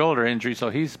with a shoulder injury, so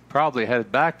he's probably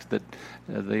headed back to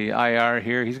the IR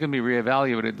here. He's going to be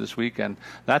reevaluated this week, and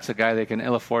that's a guy they can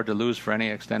ill afford to lose for any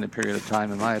extended period of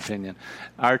time, in my opinion.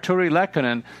 Arturi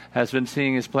Lehkonen has been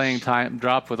seeing his playing time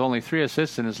drop with only 3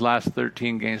 assists in his last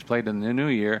 13 games played in the new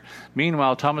year.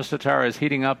 Meanwhile, Thomas Tatar is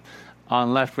heating up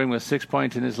on left wing with 6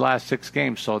 points in his last 6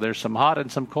 games, so there's some hot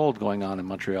and some cold going on in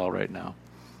Montreal right now.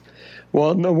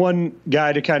 Well, the one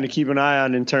guy to kind of keep an eye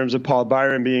on in terms of Paul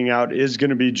Byron being out is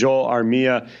going to be Joel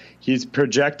Armia. He's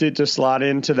projected to slot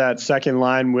into that second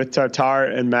line with Tatar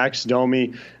and Max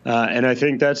Domi, and I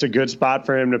think that's a good spot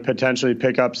for him to potentially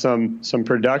pick up some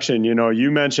production. You know,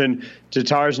 you mentioned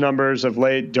Tatar's numbers of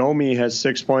late. Domi has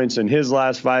 6 points in his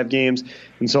last 5 games,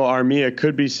 and so Armia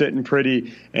could be sitting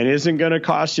pretty and isn't going to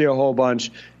cost you a whole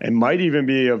bunch and might even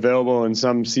be available in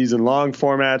some season-long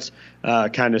formats,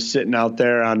 kind of sitting out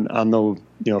there on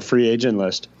the free agent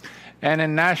list. And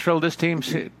in Nashville, this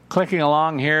team's clicking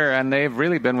along here, and they've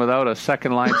really been without a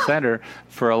second-line center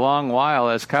for a long while,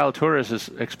 as Kyle Turris is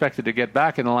expected to get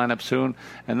back in the lineup soon,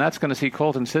 and that's going to see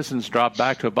Colton Sissons drop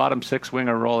back to a bottom 6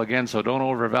 winger role again, so don't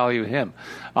overvalue him.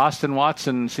 Austin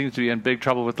Watson seems to be in big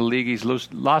trouble with the league. He's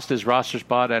lost his roster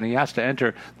spot, and he has to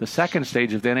enter the second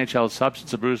stage of the NHL's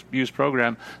substance abuse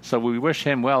program, so we wish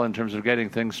him well in terms of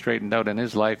getting things straightened out in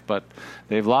his life, but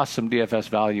they've lost some DFS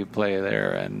value play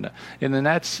there. And in the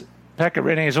Nets, Pekka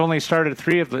Rinne has only started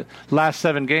 3 of the last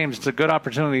 7 games. It's a good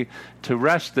opportunity to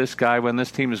rest this guy when this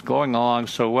team is going along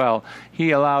so well. He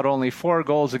allowed only 4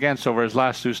 goals against over his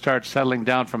last 2 starts, settling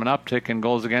down from an uptick in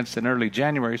goals against in early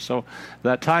January. So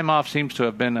that time off seems to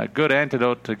have been a good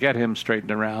antidote to get him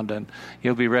straightened around, and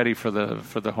he'll be ready for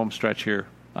the home stretch here,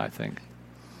 I think.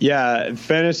 Yeah,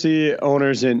 fantasy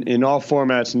owners in all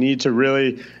formats need to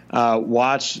really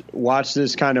watch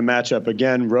this kind of matchup.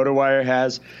 Again, RotoWire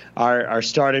has our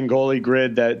starting goalie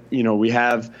grid that we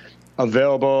have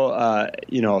available.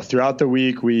 Throughout the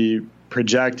week, we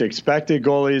project expected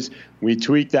goalies. We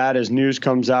tweak that as news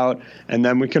comes out, and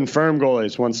then we confirm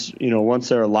goalies once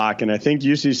they're a lock. And I think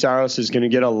UC Saros is going to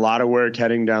get a lot of work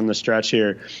heading down the stretch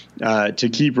here to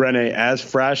keep Rinne as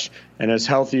fresh and as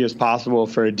healthy as possible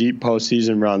for a deep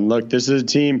postseason run. Look, this is a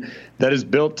team that is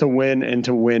built to win and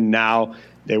to win now.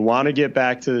 They want to get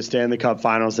back to the Stanley Cup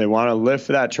Finals. They want to lift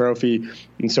for that trophy.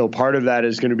 And so part of that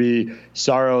is going to be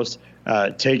Saros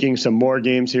taking some more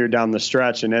games here down the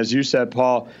stretch. And as you said,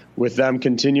 Paul, with them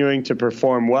continuing to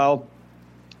perform well,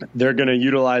 they're going to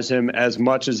utilize him as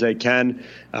much as they can.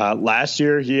 Last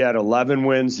year, he had 11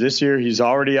 wins. This year, he's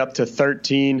already up to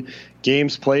 13.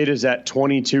 Games played is at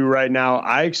 22 right now.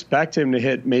 I expect him to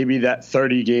hit maybe that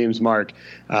 30 games mark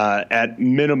at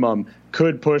minimum.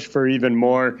 Could push for even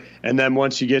more. And then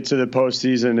once you get to the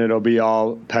postseason, it'll be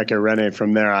all Pekka Rinne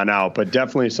from there on out. But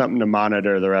definitely something to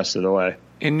monitor the rest of the way.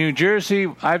 In New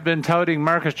Jersey, I've been touting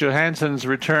Marcus Johansson's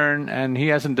return, and he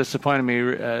hasn't disappointed me,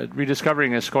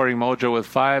 rediscovering his scoring mojo with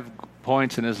 5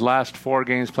 points in his last 4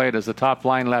 games played as the top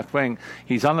line left wing.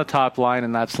 He's on the top line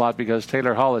in that slot because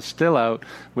Taylor Hall is still out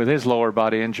with his lower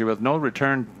body injury with no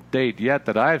return date yet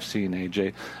that I've seen,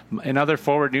 AJ. In other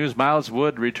forward news, Miles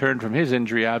Wood returned from his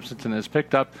injury absence and has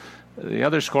picked up the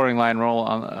other scoring line role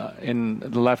in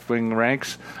the left wing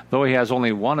ranks, though he has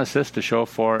only 1 assist to show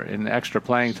for in extra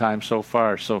playing time so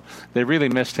far. So they really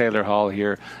miss Taylor Hall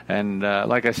here. And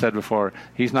like I said before,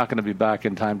 he's not going to be back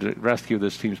in time to rescue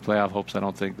this team's playoff hopes, I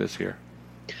don't think, this year.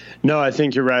 No, I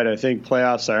think you're right. I think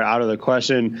playoffs are out of the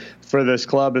question for this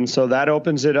club. And so that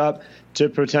opens it up to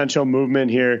potential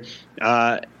movement here.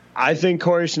 I think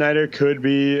Corey Schneider could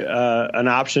be an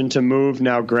option to move.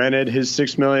 Now, granted, his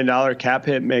 $6 million cap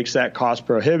hit makes that cost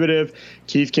prohibitive.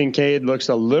 Keith Kincaid looks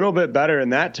a little bit better in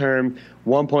that term,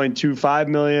 $1.25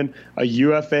 million, a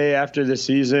UFA after the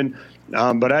season.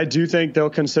 But I do think they'll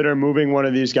consider moving one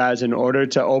of these guys in order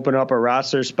to open up a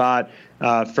roster spot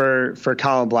for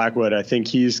Colin Blackwood. I think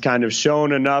he's kind of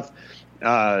shown enough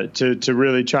to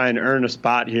really try and earn a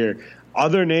spot here.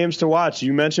 Other names to watch.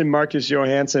 You mentioned Marcus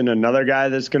Johansson, another guy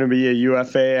that's going to be a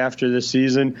UFA after this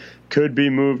season, could be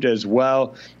moved as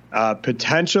well.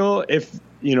 Potential,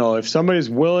 if somebody's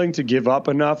willing to give up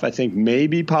enough, I think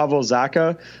maybe Pavel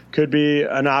Zacha could be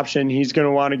an option. He's going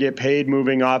to want to get paid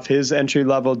moving off his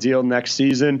entry-level deal next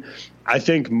season. I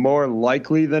think more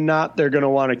likely than not, they're going to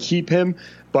want to keep him.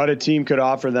 but a team could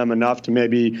offer them enough to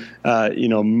maybe,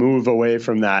 move away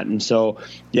from that. And so,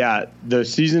 yeah, the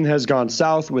season has gone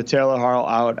south with Taylor Hall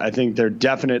out. I think they're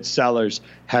definite sellers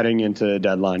heading into the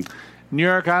deadline. New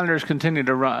York Islanders continue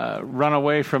to run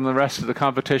away from the rest of the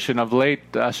competition of late.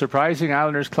 Surprising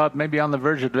Islanders club may be on the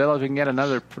verge of developing yet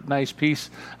another nice piece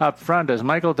up front, as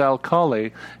Michael Del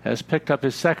Colle has picked up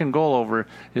his second goal over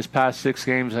his past 6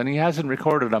 games, and he hasn't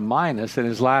recorded a minus in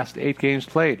his last 8 games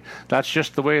played. That's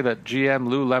just the way that GM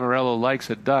Lou Lamoriello likes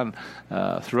it done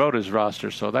throughout his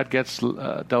roster. So that gets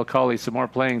Del Colle some more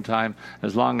playing time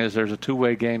as long as there's a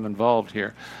two-way game involved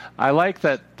here. I like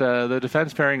that the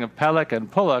defense pairing of Pelech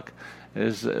and Pulock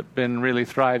has been really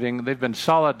thriving. They've been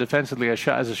solid defensively as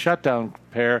a shutdown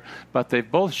pair, but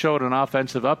they've both showed an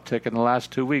offensive uptick in the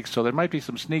last 2 weeks. So there might be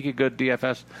some sneaky good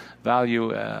DFS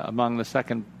value among the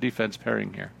second defense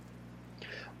pairing here.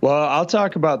 Well, I'll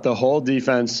talk about the whole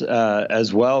defense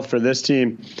as well for this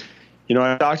team.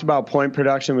 I talked about point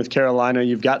production with Carolina.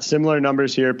 You've got similar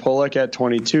numbers here. Pulock at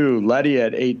 22, Leddy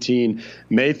at 18,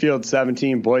 Mayfield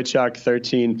 17, Boychuk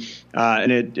 13,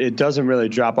 and it doesn't really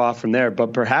drop off from there.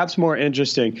 But perhaps more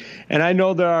interesting, and I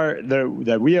know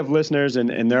that we have listeners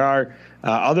and there are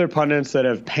other pundits that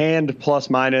have panned plus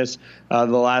minus the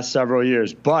last several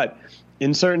years. But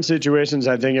in certain situations,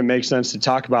 I think it makes sense to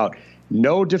talk about.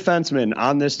 No defenseman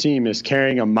on this team is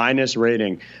carrying a minus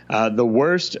rating. The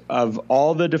worst of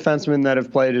all the defensemen that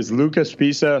have played is Lucas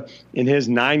Pisa. In his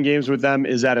 9 games with them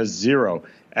is at a 0.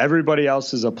 Everybody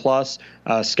else is a plus.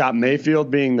 Scott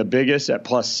Mayfield being the biggest at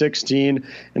plus 16.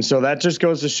 And so that just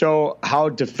goes to show how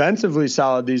defensively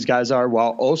solid these guys are while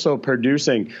also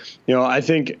producing. I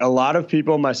think a lot of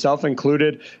people, myself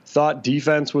included, thought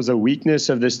defense was a weakness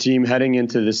of this team heading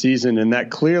into the season, and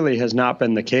that clearly has not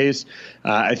been the case.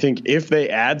 I think if they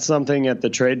add something at the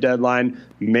trade deadline,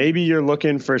 maybe you're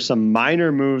looking for some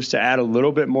minor moves to add a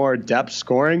little bit more depth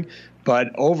scoring.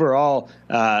 But overall,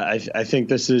 I think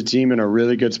this is a team in a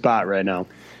really good spot right now.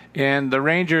 And the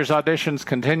Rangers' auditions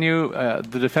continue.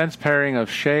 The defense pairing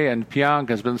of Shea and Pionk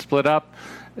has been split up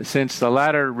since the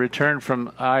latter returned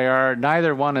from IR.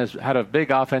 Neither one has had a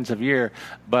big offensive year,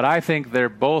 but I think they're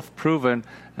both proven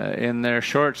in their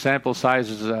short sample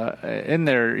sizes in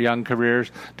their young careers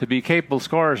to be capable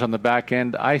scorers on the back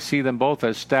end. I see them both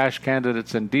as stash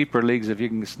candidates in deeper leagues. If you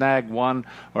can snag one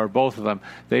or both of them,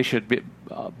 they should be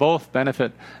both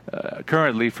benefit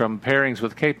currently from pairings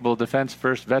with capable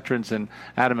defense-first veterans in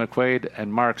Adam McQuaid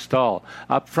and Mark Stahl.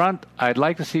 Up front, I'd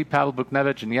like to see Pavel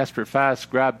Buchnevich and Jesper Fast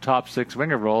grab top 6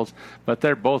 winger roles, but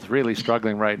they're both really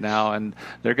struggling right now, and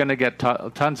they're going to get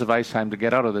tons of ice time to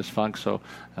get out of this funk, so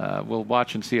we'll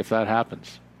watch and see if that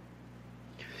happens.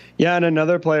 Yeah, and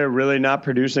another player really not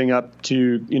producing up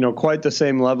to quite the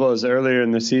same level as earlier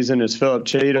in the season is Philip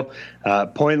Chytil,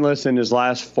 pointless in his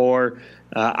last 4.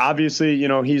 Obviously,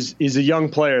 he's a young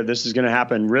player. This is going to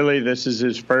happen. Really, this is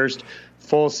his first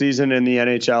full season in the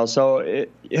NHL, so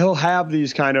he'll have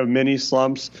these kind of mini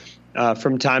slumps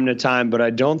from time to time. But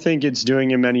I don't think it's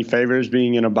doing him any favors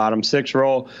being in a bottom 6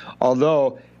 role.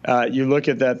 Although you look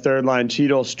at that third line: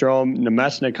 Chytil, Strome,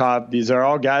 Nemesnikov. These are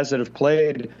all guys that have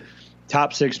played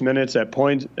top 6 minutes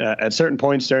at certain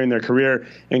points during their career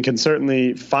and can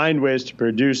certainly find ways to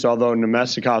produce, although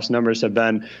Nemesnikov's numbers have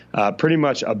been pretty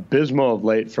much abysmal of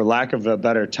late, for lack of a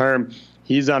better term.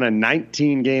 He's on a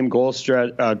 19-game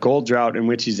goal drought in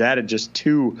which he's added just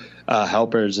 2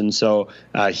 helpers, and so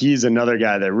he's another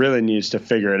guy that really needs to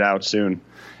figure it out soon.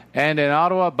 And in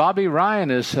Ottawa, Bobby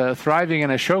Ryan is thriving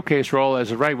in a showcase role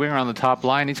as a right winger on the top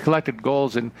line. He's collected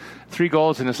 3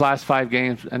 goals in his last 5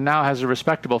 games and now has a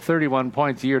respectable 31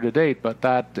 points year to date, but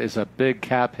that is a big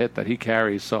cap hit that he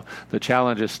carries, so the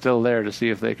challenge is still there to see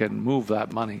if they can move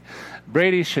that money.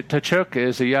 Brady Tkachuk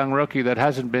is a young rookie that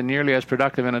hasn't been nearly as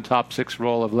productive in a top 6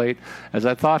 role of late as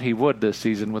I thought he would this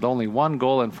season, with only 1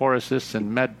 goal and 4 assists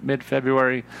in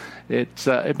mid-February.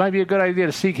 It might be a good idea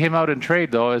to seek him out in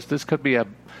trade, though, as this could be a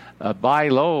buy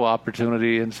low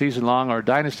opportunity in season long or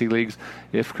dynasty leagues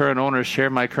if current owners share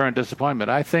my current disappointment.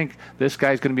 I think this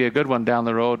guy's going to be a good one down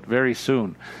the road very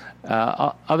soon.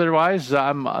 Otherwise,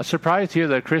 I'm surprised here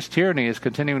that Chris Tierney is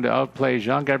continuing to outplay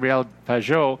Jean-Gabriel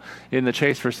Pageau in the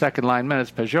chase for second-line minutes.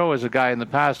 Pageau is a guy in the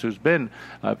past who's been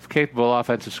a capable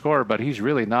offensive scorer, but he's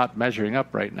really not measuring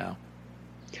up right now.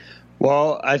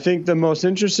 Well, I think the most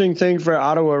interesting thing for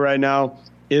Ottawa right now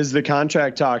is the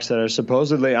contract talks that are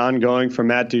supposedly ongoing for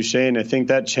Matt Duchene. I think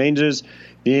that changes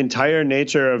the entire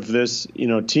nature of this,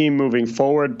 team moving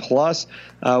forward, plus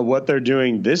what they're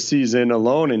doing this season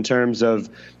alone in terms of,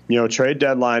 trade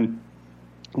deadline.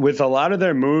 With a lot of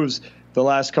their moves the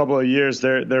last couple of years,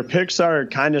 their picks are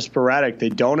kind of sporadic. They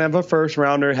don't have a first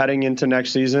rounder heading into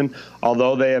next season,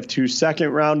 although they have 2 second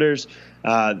rounders.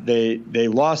 They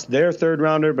lost their third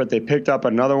rounder, but they picked up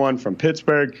another one from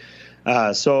Pittsburgh.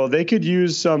 So they could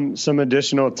use some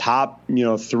additional top,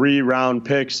 3 round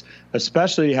picks,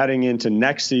 especially heading into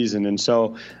next season. And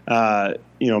so,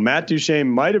 Matt Duchene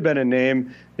might have been a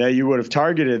name that you would have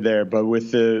targeted there, but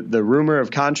with the rumor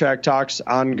of contract talks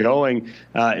ongoing,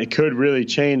 it could really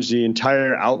change the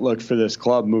entire outlook for this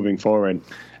club moving forward.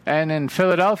 And in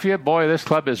Philadelphia, boy, this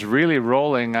club is really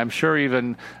rolling. I'm sure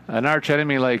even an arch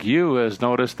enemy like you has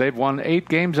noticed they've won 8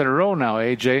 games in a row now,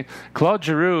 AJ. Claude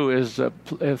Giroux is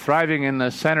thriving in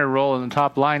the center role in the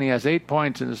top line. He has 8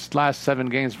 points in his last 7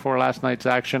 games before last night's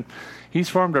action. He's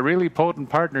formed a really potent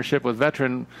partnership with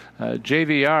veteran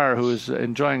JVR, who is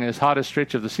enjoying his hottest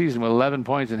stretch of the season with 11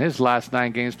 points in his last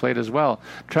 9 games played as well.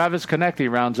 Travis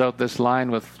Konecny rounds out this line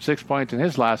with 6 points in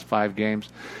his last 5 games.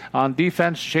 On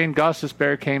defense, Shane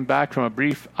Gostisbehere came back from a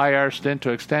brief IR stint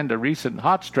to extend a recent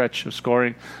hot stretch of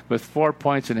scoring with 4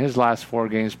 points in his last 4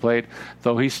 games played,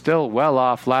 though he's still well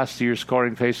off last year's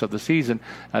scoring pace of the season.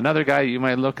 Another guy you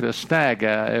might look at a snag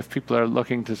if people are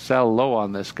looking to sell low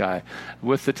on this guy.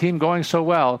 With the team going so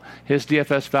well, his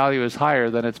DFS value is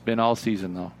higher than it's been all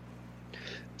season, though.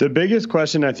 The biggest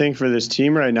question, I think, for this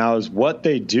team right now is what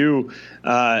they do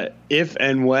if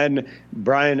and when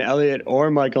Brian Elliott or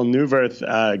Michael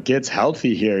Neuwirth gets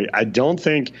healthy here. I don't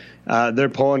think they're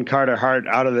pulling Carter Hart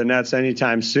out of the nets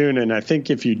anytime soon, and I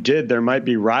think if you did, there might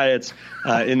be riots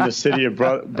in the city of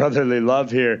brotherly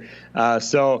love here.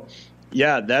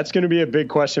 Yeah, that's going to be a big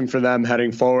question for them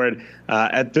heading forward.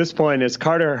 At this point, it's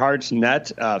Carter Hart's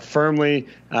net firmly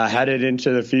headed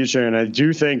into the future, and I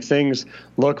do think things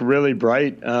look really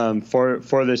bright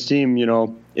for this team.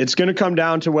 It's going to come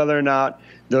down to whether or not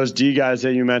those D guys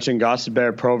that you mentioned,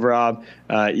 Gostisbehere, Provorov,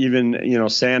 even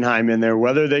Sanheim in there,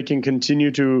 whether they can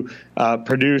continue to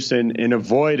produce and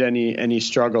avoid any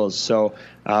struggles. So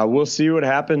we'll see what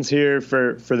happens here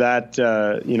for that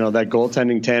that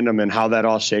goaltending tandem and how that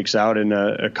all shakes out in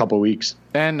a couple weeks.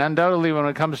 And undoubtedly, when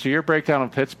it comes to your breakdown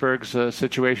of Pittsburgh's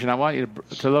situation, I want you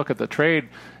to look at the trade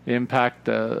impact.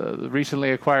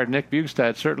 Recently acquired Nick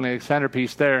Bjugstad, certainly a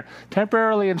centerpiece there.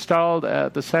 Temporarily installed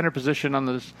at the center position on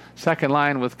the second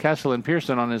line with Kessel and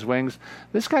Pearson on his wings.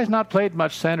 This guy's not played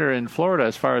much center in Florida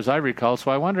as far as I recall,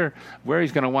 so I wonder where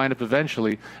he's going to wind up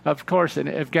eventually. Of course,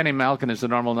 Evgeny Malkin is the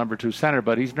normal number 2 center,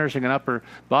 but he's nursing an upper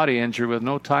body injury with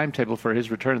no timetable for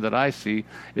his return that I see.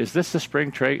 Is this the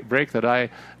spring break that I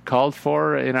called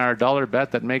for in our dollar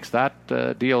bet that makes that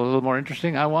deal a little more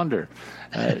interesting? I wonder.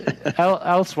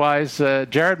 Elsewise,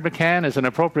 Jared McCann is an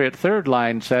appropriate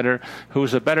third-line center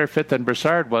who's a better fit than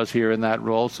Brassard was here in that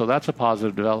role, so that's a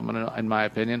positive development in my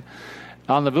opinion.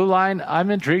 On the blue line,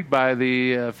 I'm intrigued by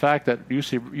the fact that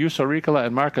Juuso Riikola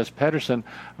and Marcus Pettersson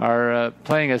are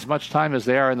playing as much time as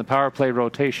they are in the power play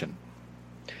rotation.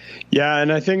 Yeah,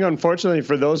 and I think unfortunately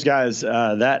for those guys,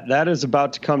 that is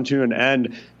about to come to an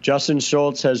end. Justin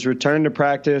Schultz has returned to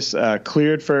practice,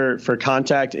 cleared for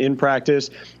contact in practice,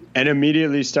 and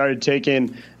immediately started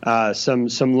taking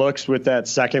some looks with that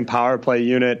second power play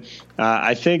unit.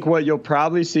 I think what you'll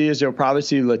probably see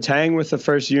Letang with the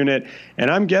first unit, and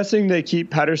I'm guessing they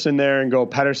keep Pettersson there and go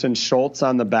Pettersson-Schultz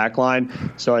on the back line.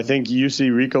 So I think Jussi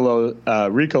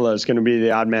Riikola is going to be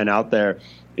the odd man out there.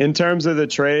 In terms of the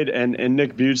trade and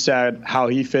Nick Bjugstad, how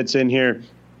he fits in here,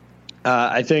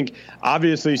 I think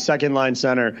obviously second line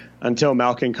center until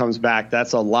Malkin comes back.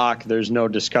 That's a lock. There's no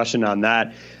discussion on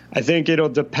that. I think it'll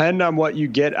depend on what you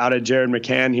get out of Jared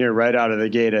McCann here right out of the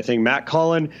gate. I think Matt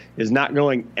Cullen is not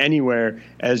going anywhere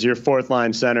as your fourth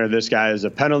line center. This guy is a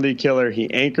penalty killer.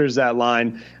 He anchors that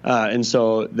line, and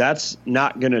so that's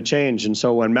not going to change. And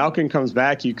so when Malkin comes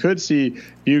back, you could see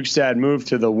Bjugstad move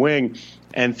to the wing.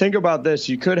 And think about this.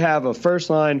 You could have a first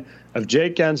line of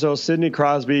Jake Guentzel, Sidney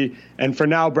Crosby, and for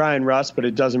now Brian Rust, but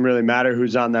it doesn't really matter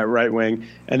who's on that right wing.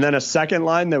 And then a second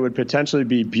line that would potentially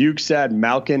be Bjugstad,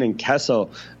 Malkin, and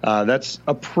Kessel. That's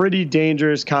a pretty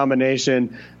dangerous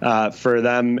combination for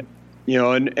them.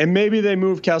 And maybe they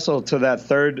move Kessel to that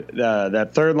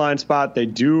third line spot. They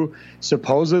do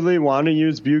supposedly want to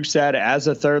use Bjugstad as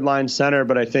a third line center,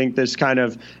 but I think this kind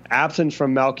of absence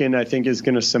from Malkin, I think, is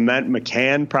going to cement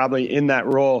McCann probably in that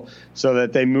role so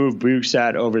that they move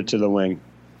Bjugstad over to the wing.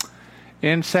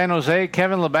 In San Jose,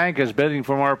 Kevin Labanc is bidding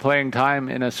for more playing time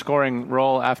in a scoring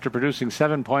role after producing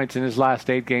 7 points in his last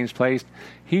 8 games played.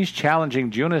 He's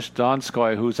challenging Jonas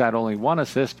Donskoy, who's had only 1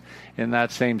 assist in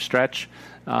that same stretch.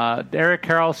 Erik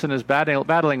Karlsson is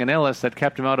battling an illness that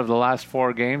kept him out of the last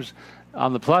 4 games.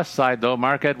 On the plus side, though,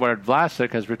 Marc-Edouard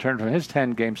Vlasic has returned from his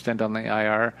 10-game stint on the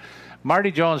IR.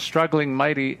 Marty Jones struggling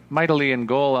mightily in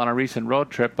goal on a recent road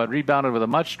trip, but rebounded with a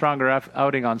much stronger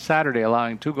outing on Saturday,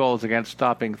 allowing 2 goals against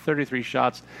stopping 33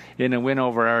 shots in a win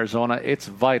over Arizona. It's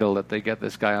vital that they get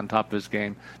this guy on top of his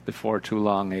game before too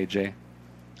long, AJ.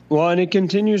 Well, and it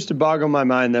continues to boggle my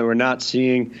mind that we're not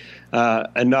seeing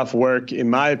enough work, in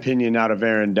my opinion, out of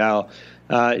Aaron Dell.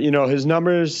 His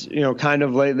numbers, kind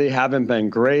of lately haven't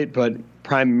been great, but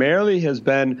primarily has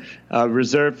been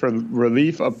reserved for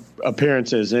relief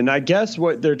appearances. And I guess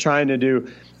what they're trying to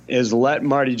do is let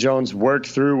Marty Jones work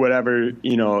through whatever,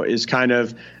 is kind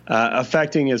of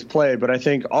affecting his play. But I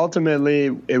think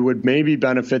ultimately it would maybe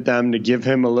benefit them to give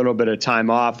him a little bit of time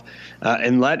off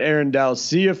and let Aaron Dell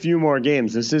see a few more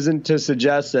games. This isn't to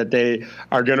suggest that they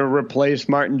are going to replace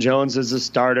Martin Jones as a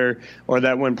starter or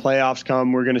that when playoffs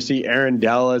come, we're going to see Aaron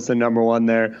Dell as the number one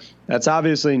there. That's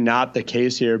obviously not the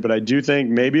case here, but I do think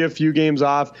maybe a few games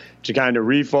off to kind of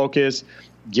refocus,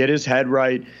 get his head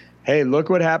right. Hey, look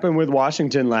what happened with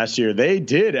Washington last year. They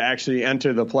did actually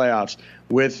enter the playoffs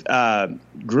with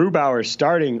Grubauer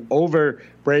starting over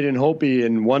Braden Holtby,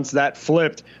 and once that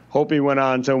flipped, Holtby went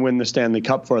on to win the Stanley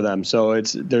Cup for them. So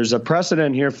there's a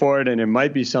precedent here for it, and it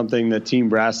might be something that Team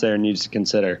Brass there needs to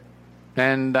consider.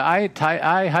 And I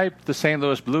hyped the St.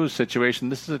 Louis Blues situation.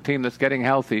 This is a team that's getting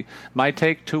healthy. My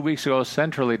take 2 weeks ago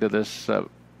centrally to this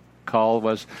call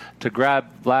was to grab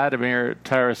Vladimir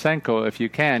Tarasenko if you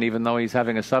can, even though he's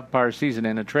having a subpar season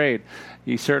in a trade.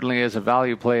 He certainly is a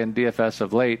value play in DFS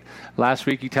of late. Last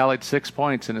week he tallied 6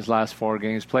 points in his last 4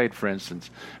 games played, for instance.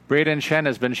 Brayden Schenn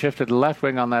has been shifted to left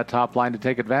wing on that top line to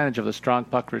take advantage of the strong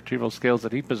puck retrieval skills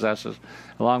that he possesses,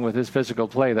 along with his physical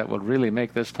play that will really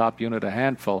make this top unit a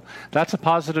handful. That's a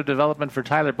positive development for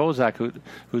Tyler Bozak,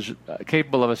 who's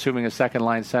capable of assuming a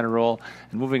second-line center role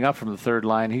and moving up from the third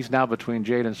line. He's now between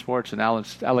Jaden Swartz and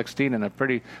Alex Steen in a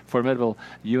pretty formidable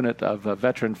unit of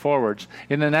veteran forwards.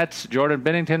 In the nets, Jordan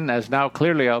Binnington has now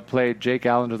clearly outplayed Jake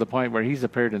Allen to the point where he's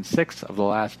appeared in 6 of the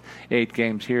last 8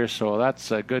 games here, so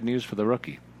that's good news for the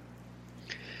rookie.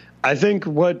 I think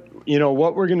what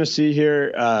we're going to see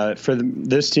here for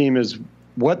this team is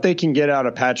what they can get out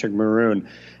of Patrick Maroon,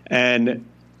 and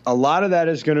a lot of that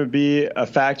is going to be a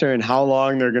factor in how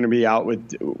long they're going to be out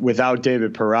without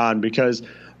David Perron, because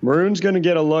Maroon's going to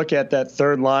get a look at that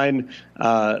third line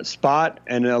spot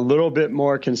and a little bit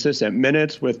more consistent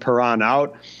minutes with Perron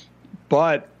out.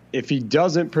 But if he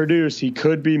doesn't produce, he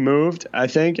could be moved, I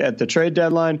think, at the trade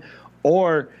deadline,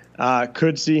 or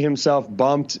could see himself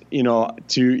bumped,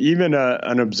 to even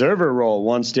an observer role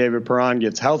once David Perron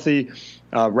gets healthy.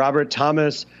 Robert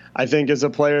Thomas, I think, is a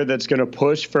player that's going to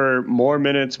push for more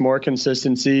minutes, more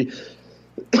consistency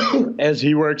as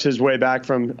he works his way back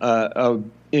from a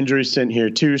injury stint here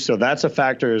too. So that's a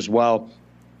factor as well.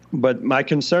 But my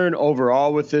concern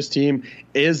overall with this team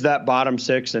is that bottom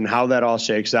 6 and how that all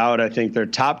shakes out. I think their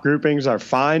top groupings are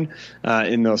fine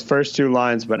in those first 2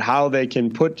 lines, but how they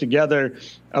can put together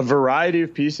a variety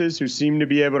of pieces who seem to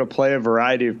be able to play a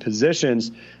variety of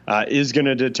positions is going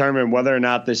to determine whether or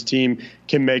not this team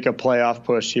can make a playoff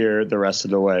push here the rest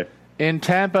of the way. In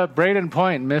Tampa, Braden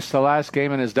Point missed the last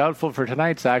game and is doubtful for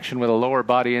tonight's action with a lower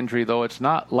body injury, though it's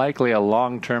not likely a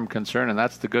long-term concern, and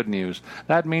that's the good news.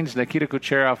 That means Nikita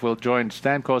Kucherov will join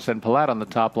Stamkos and Palat on the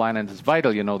top line, and it's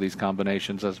vital you know these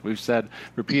combinations, as we've said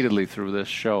repeatedly through this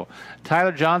show.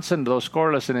 Tyler Johnson, though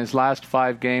scoreless in his last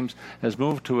 5 games, has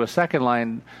moved to a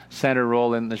second-line center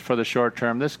role for the short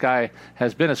term. This guy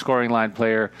has been a scoring line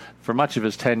player for much of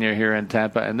his tenure here in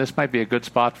Tampa, and this might be a good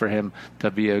spot for him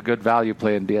to be a good value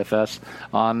play in DFS.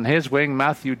 On his wing,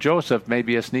 Matthew Joseph may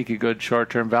be a sneaky good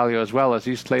short-term value as well, as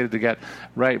he's slated to get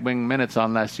right-wing minutes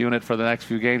on this unit for the next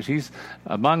few games. He's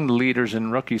among the leaders in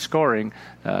rookie scoring,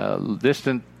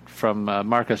 distant from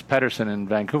Marcus Pettersson in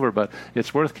Vancouver, but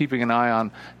it's worth keeping an eye on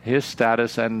his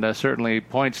status and certainly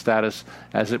point status,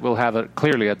 as it will have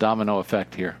clearly a domino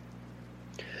effect here.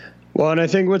 Well, and I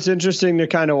think what's interesting to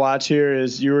kind of watch here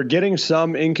is you were getting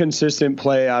some inconsistent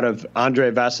play out of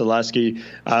Andrei Vasilevsky.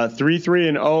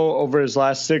 3-3-0 over his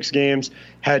last 6 games.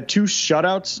 Had 2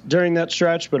 shutouts during that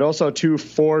stretch, but also 2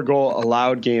 4-goal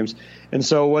allowed games. And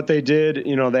so what they did,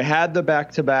 they had the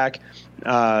back-to-back,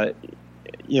 coming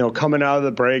out of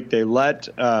the break. They let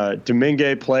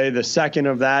Domingue play the second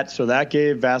of that, so that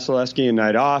gave Vasilevsky a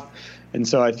night off. And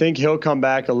so I think he'll come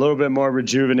back a little bit more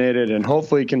rejuvenated and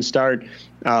hopefully can start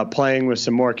playing with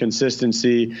some more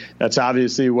consistency. That's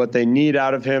obviously what they need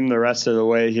out of him the rest of the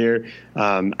way here.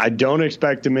 I don't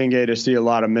expect Domingue to see a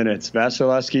lot of minutes.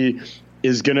 Vasilevsky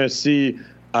is going to see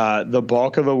the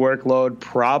bulk of the workload,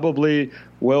 probably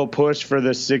will push for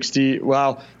the 60.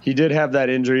 Well, he did have that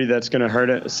injury that's going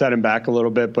to set him back a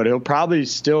little bit, but he'll probably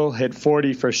still hit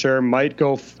 40 for sure. Might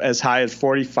go as high as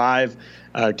 45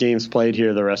 games played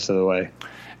here the rest of the way.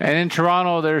 And in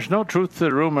Toronto, there's no truth to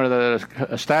the rumor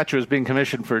that a statue is being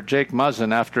commissioned for Jake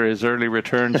Muzzin after his early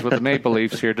returns with the Maple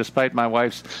Leafs here, despite my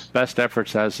wife's best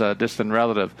efforts as a distant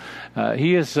relative.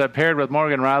 He is paired with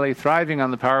Morgan Rielly, thriving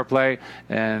on the power play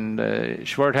and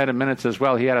short-handed minutes as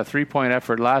well. He had a 3-point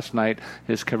effort last night,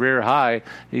 his career high.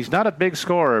 He's not a big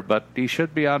scorer, but he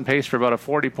should be on pace for about a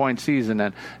 40-point season.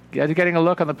 And getting a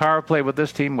look on the power play with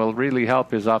this team will really help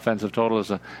his offensive total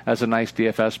as a nice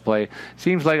DFS play.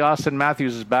 Seems like Austin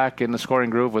Matthews is back in the scoring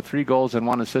groove with 3 goals and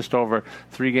 1 assist over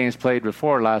 3 games played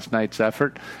before last night's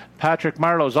effort. Patrick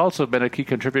Marleau's also been a key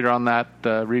contributor on that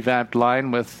revamped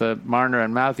line with Marner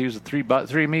and Matthews. The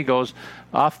three amigos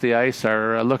off the ice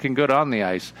are looking good on the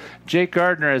ice. Jake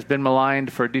Gardiner has been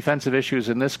maligned for defensive issues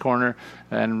in this corner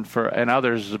and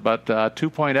others, but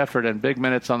 2-point effort and big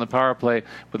minutes on the power play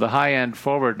with a high-end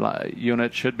forward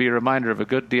unit should be a reminder of a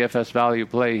good DFS value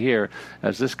play here,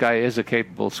 as this guy is a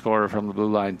capable scorer from the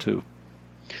blue line too.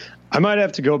 I might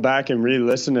have to go back and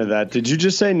re-listen to that. Did you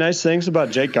just say nice things about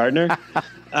Jake Gardiner?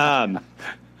 One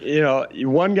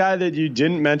guy that you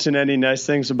didn't mention any nice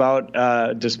things about,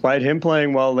 despite him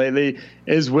playing well lately,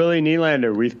 is Willie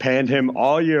Nylander. We've panned him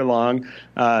all year long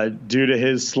due to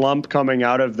his slump coming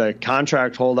out of the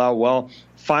contract holdout. Well,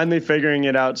 finally figuring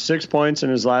it out, 6 points in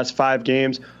his last 5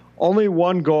 games. Only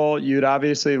 1 goal. You'd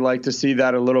obviously like to see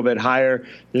that a little bit higher.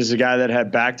 This is a guy that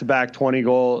had back-to-back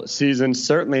 20-goal seasons.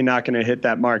 Certainly not going to hit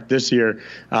that mark this year.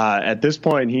 At this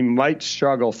point, he might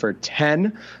struggle for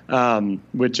 10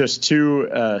 with just 2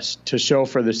 to show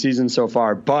for the season so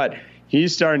far. But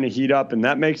he's starting to heat up, and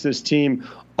that makes this team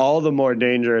all the more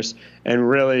dangerous. And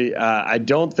really, I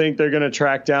don't think they're going to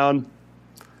track down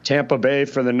Tampa Bay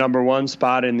for the number 1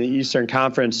 spot in the Eastern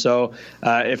Conference. So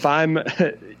if I'm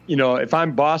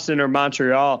Boston or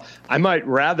Montreal, I might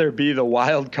rather be the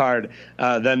wild card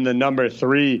than the number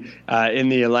 3 in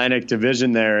the Atlantic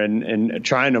Division there and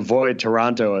try and avoid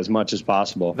Toronto as much as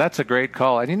possible. That's a great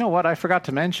call. And you know what? I forgot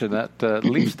to mention that the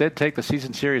Leafs did take the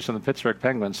season series from the Pittsburgh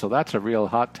Penguins, so that's a real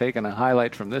hot take and a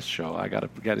highlight from this show. I got to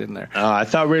get in there. I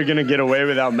thought we were going to get away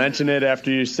without mentioning it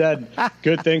after you said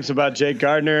good things about Jake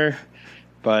Gardiner.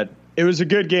 But it was a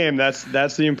good game. That's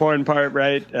the important part,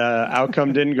 right?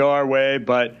 Outcome didn't go our way,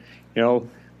 but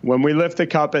when we lift the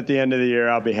cup at the end of the year,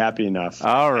 I'll be happy enough.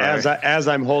 All right. As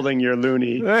I'm holding your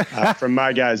loonie from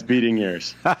my guys beating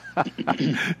yours.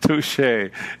 Touche.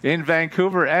 In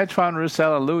Vancouver, Antoine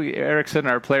Roussel and Louis Eriksson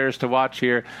are players to watch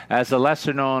here as the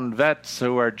lesser-known vets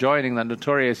who are joining the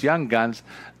notorious young guns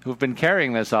who've been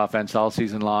carrying this offense all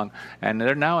season long, and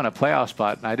they're now in a playoff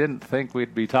spot. And I didn't think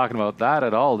we'd be talking about that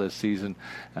at all this season.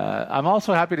 I'm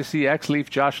also happy to see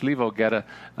ex-Leaf Josh Levo get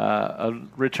a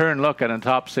return look at a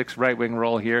top 6 right-wing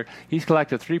role here. He's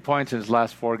collected 3 points in his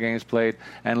last 4 games played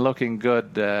and looking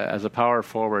good as a power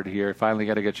forward here, finally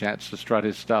getting a chance to strut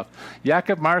his stuff.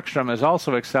 Jakob Markstrom has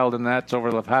also excelled in nets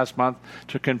over the past month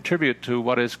to contribute to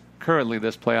what is currently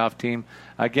this playoff team.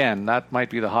 Again, that might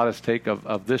be the hottest take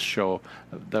of this show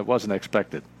that wasn't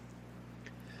expected.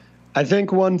 I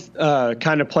think one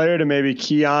kind of player to maybe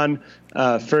key on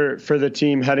for the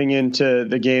team heading into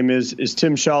the game is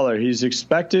Tim Schaller. He's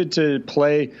expected to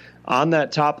play on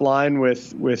that top line with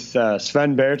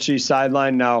Sven Baertschi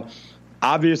sideline. Now,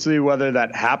 obviously, whether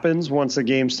that happens once the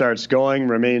game starts going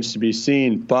remains to be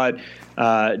seen, but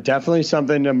definitely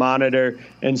something to monitor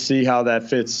and see how that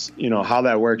fits, how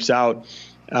that works out.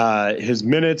 His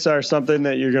minutes are something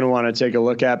that you're going to want to take a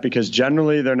look at because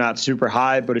generally they're not super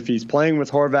high, but if he's playing with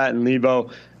Horvat and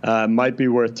Levo, might be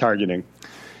worth targeting.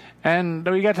 And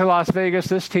we get to Las Vegas.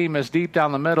 This team is deep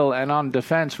down the middle, and on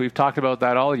defense, we've talked about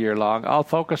that all year long. I'll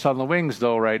focus on the wings,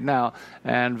 though, right now.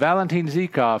 And Valentin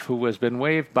Zykov, who has been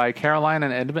waived by Carolina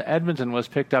and Edmonton, was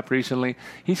picked up recently.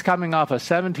 He's coming off a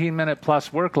 17-minute-plus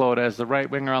workload as the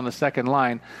right winger on the second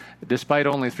line, despite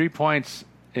only 3 points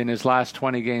in his last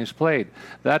 20 games played.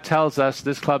 That tells us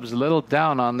this club's a little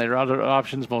down on their other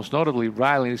options, most notably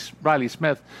Riley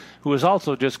Smith, who has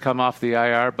also just come off the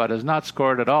IR but has not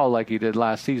scored at all like he did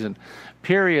last season.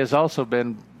 Peary has also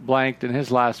been blanked in his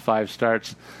last 5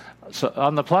 starts. So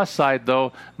on the plus side,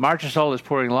 though, Marchessault is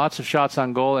pouring lots of shots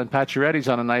on goal, and Pacioretty's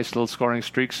on a nice little scoring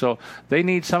streak, so they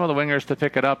need some of the wingers to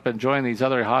pick it up and join these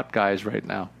other hot guys right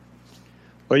now.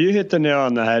 Well, you hit the nail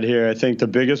on the head here. I think the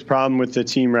biggest problem with the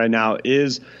team right now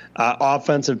is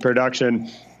offensive production.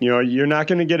 You're not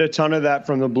going to get a ton of that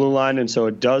from the blue line, and so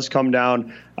it does come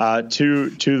down to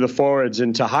the forwards.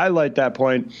 And to highlight that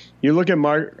point, you look at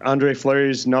Marc-Andre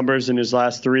Fleury's numbers in his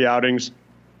last 3 outings.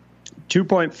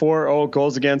 2.40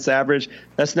 goals against average.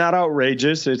 That's not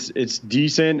outrageous. It's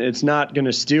decent. It's not going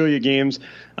to steal you games.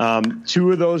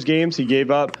 2 of those games he gave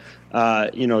up,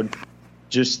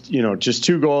 just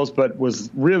 2 goals, but was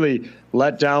really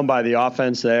let down by the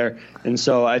offense there. And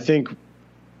so I think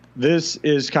this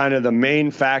is kind of the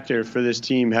main factor for this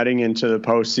team heading into the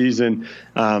postseason.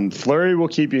 Fleury will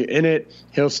keep you in it.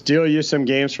 He'll steal you some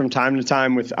games from time to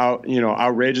time without,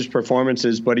 outrageous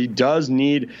performances, but he does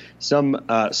need some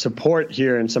support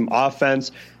here and some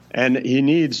offense. And he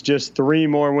needs just 3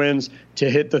 more wins to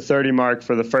hit the 30 mark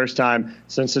for the first time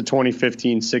since the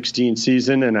 2015-16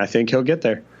 season, and I think he'll get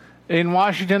there. In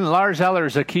Washington, Lars Eller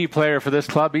is a key player for this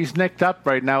club. He's nicked up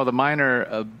right now with a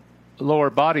minor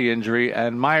lower body injury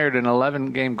and mired an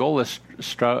 11-game goalless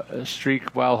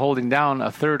streak while holding down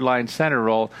a third-line center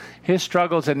role. His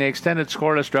struggles in the extended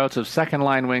scoreless droughts of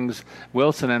second-line wings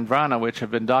Wilson and Vrana, which have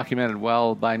been documented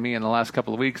well by me in the last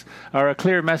couple of weeks, are a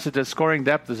clear message that scoring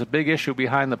depth is a big issue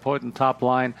behind the potent top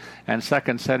line and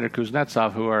second center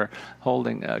Kuznetsov, who are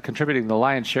contributing the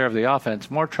lion's share of the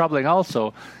offense. More troubling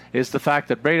also is the fact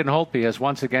that Braden Holtby has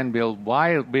once again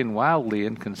been wildly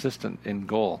inconsistent in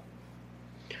goal.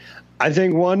 I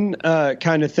think one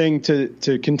kind of thing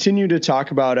to continue to talk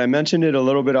about, I mentioned it a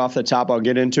little bit off the top, I'll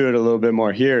get into it a little bit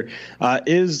more here,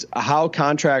 is how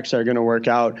contracts are going to work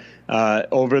out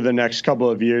over the next couple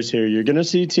of years here. You're going to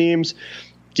see teams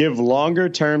give longer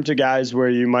term to guys where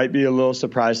you might be a little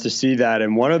surprised to see that.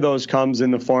 And one of those comes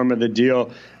in the form of the deal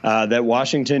that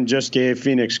Washington just gave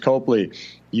Phoenix Copley.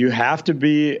 You have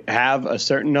to have a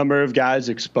certain number of guys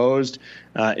exposed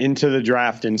into the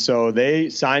draft. And so they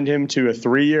signed him to a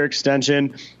 3-year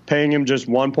extension, paying him just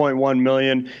 $1.1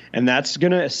 million. And that's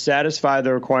going to satisfy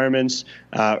the requirements.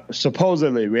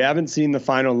 Supposedly, we haven't seen the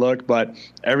final look, but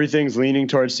everything's leaning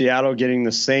towards Seattle getting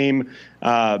the same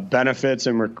benefits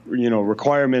and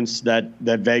requirements that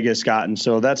Vegas got. And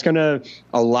so that's going to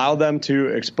allow them to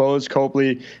expose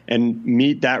Copley and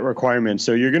meet that requirement.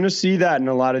 So you're going to see that in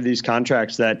a lot of these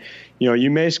contracts that,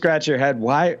 you may scratch your head.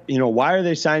 Why are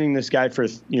they signing this guy for,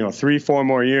 3-4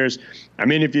 more years? I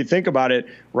mean, if you think about it,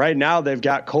 right now they've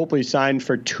got Copley signed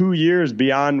for 2 years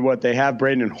beyond what they have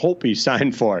Braden Holtby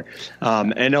signed for.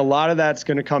 And a lot of that's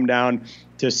going to come down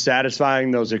to satisfying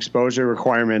those exposure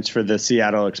requirements for the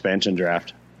Seattle expansion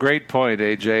draft. Great point,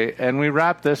 AJ. And we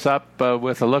wrap this up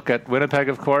with a look at Winnipeg,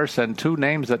 of course, and 2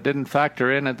 names that didn't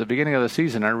factor in at the beginning of the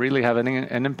season are really having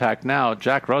an impact now.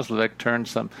 Jack Roslovic turned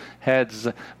some heads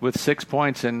with 6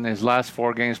 points in his last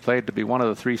 4 games played to be one of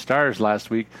the 3 stars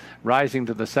last week, rising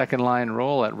to the second-line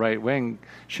role at right wing.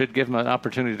 Should give him an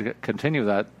opportunity to continue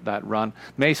that run.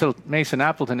 Mason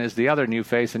Appleton is the other new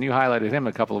face, and you highlighted him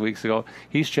a couple of weeks ago.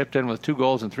 He's chipped in with 2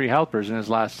 goals and 3 helpers in his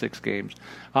last 6 games.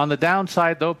 On the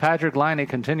downside, though, Patrick Laine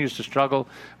continues to struggle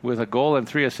with a goal and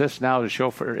 3 assists now to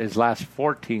show for his last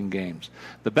 14 games.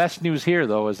 The best news here,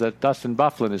 though, is that Dustin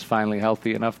Byfuglien is finally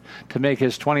healthy enough to make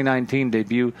his 2019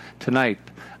 debut tonight.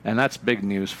 And that's big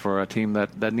news for a team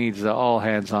that needs all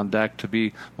hands on deck to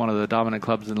be one of the dominant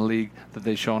clubs in the league that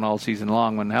they've shown all season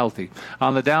long when healthy.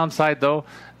 On the downside, though,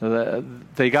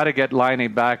 they got to get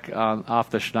Laine back off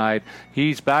the schneid.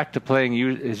 He's back to playing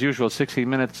his usual 16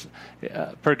 minutes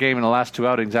per game in the last 2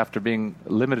 outings after being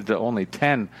limited to only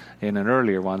 10 in an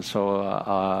earlier one. So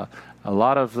a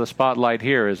lot of the spotlight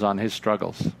here is on his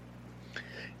struggles.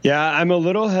 Yeah, I'm a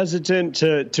little hesitant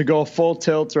to go full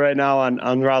tilt right now on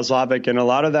Roslovic, and a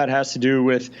lot of that has to do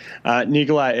with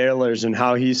Nikolai Ehlers and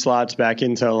how he slots back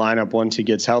into the lineup once he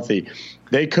gets healthy.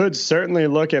 They could certainly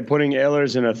look at putting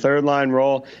Ehlers in a third-line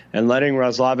role and letting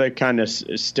Roslovic kind of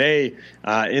stay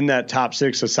in that top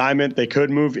 6 assignment. They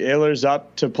could move Ehlers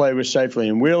up to play with Scheifele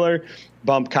and Wheeler,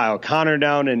 bump Kyle Connor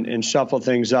down and shuffle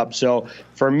things up. So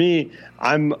for me,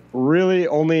 I'm really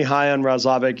only high on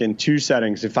Roslovic in 2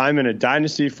 settings. If I'm in a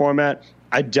dynasty format,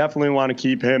 I definitely want to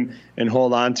keep him and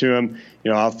hold on to him.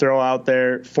 I'll throw out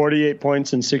there 48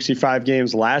 points in 65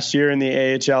 games last year in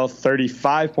the AHL,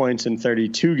 35 points in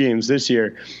 32 games this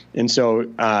year. And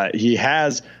so he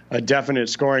has a definite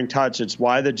scoring touch. It's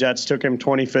why the Jets took him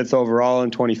 25th overall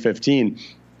in 2015.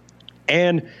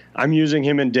 And I'm using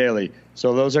him in daily.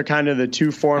 So those are kind of the 2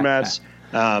 formats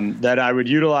that I would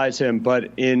utilize him.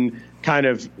 But in kind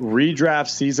of redraft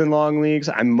season-long leagues,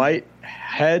 I might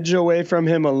hedge away from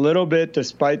him a little bit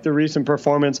despite the recent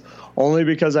performance, only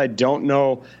because I don't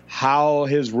know how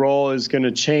his role is going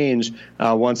to change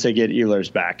once they get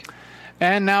Ehlers back.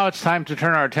 And now it's time to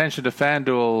turn our attention to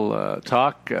FanDuel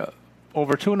talk.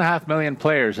 Over 2.5 million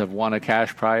players have won a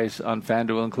cash prize on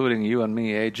FanDuel, including you and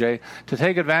me, AJ. To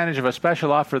take advantage of a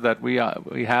special offer that we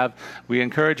have, we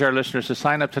encourage our listeners to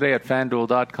sign up today at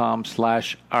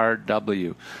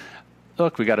FanDuel.com/RW.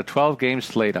 look, we got a 12-game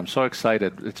slate. I'm so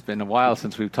excited. It's been a while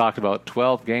since we've talked about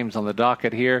 12 games on the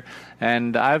docket here,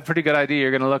 and I have a pretty good idea.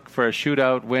 You're going to look for a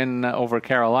shootout win over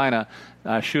Carolina.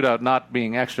 Shootout not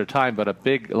being extra time, but a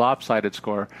big lopsided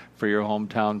score for your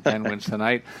hometown Penguins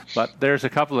tonight. But there's a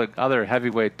couple of other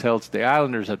heavyweight tilts. The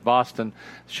Islanders at Boston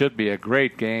should be a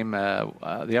great game.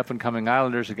 The up-and-coming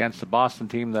Islanders against the Boston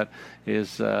team that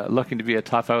is looking to be a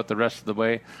tough out the rest of the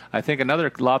way. I think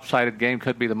another lopsided game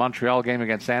could be the Montreal game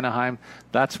against Anaheim.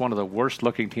 That's one of the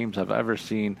worst-looking teams I've ever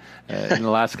seen in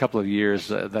the last couple of years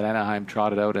that Anaheim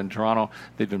trotted out in Toronto.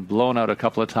 They've been blown out a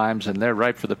couple of times, and they're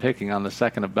ripe for the picking on the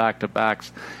second of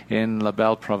back-to-backs in La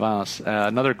Belle Province.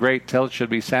 Another great tilt should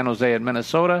be San Jose and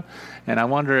Minnesota, and I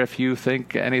wonder if you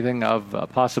think anything of a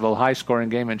possible high-scoring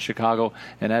game in Chicago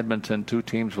and Edmonton, two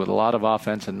teams with a lot of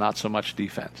offense and not so much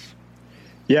defense.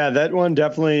 Yeah, that one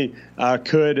definitely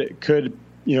could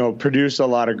produce a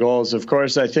lot of goals. Of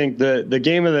course, I think the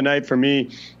game of the night for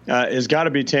me has got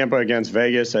to be Tampa against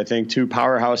Vegas. I think two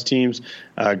powerhouse teams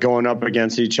going up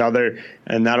against each other,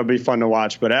 and that'll be fun to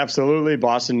watch. But absolutely,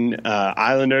 Boston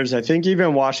Islanders. I think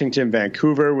even Washington,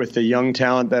 Vancouver, with the young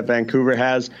talent that Vancouver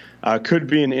has, could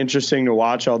be an interesting to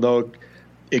watch, although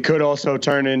it could also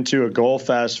turn into a goal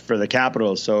fest for the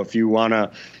Capitals. So if you want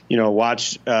to,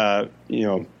 watch,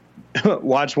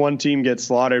 watch one team get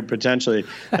slaughtered potentially.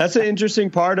 That's an interesting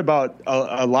part about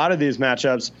a lot of these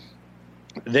matchups.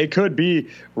 They could be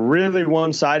really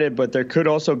one-sided, but there could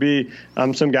also be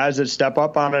some guys that step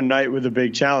up on a night with a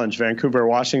big challenge. Vancouver,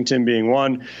 Washington being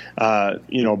one.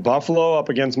 Buffalo up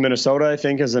against Minnesota, I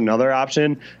think, is another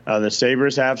option. The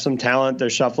Sabres have some talent. They're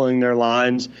shuffling their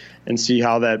lines and see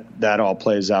how that all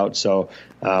plays out. So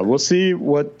we'll see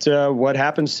what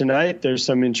happens tonight. There's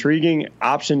some intriguing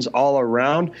options all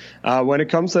around. When it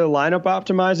comes to the lineup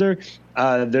optimizer,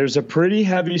 there's a pretty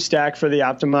heavy stack for the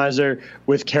optimizer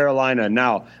with Carolina.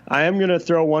 Now, I am going to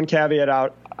throw one caveat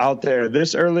out there.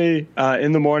 This early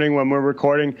in the morning when we're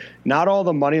recording, not all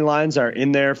the money lines are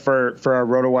in there for our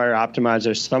RotoWire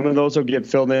optimizer. Some of those will get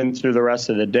filled in through the rest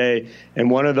of the day, and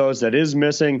one of those that is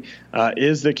missing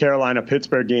is the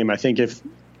Carolina-Pittsburgh game. I think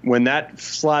when that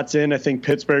slots in, I think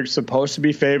Pittsburgh's supposed to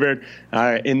be favored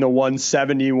in the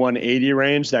 170, 180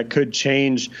 range. That could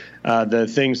change the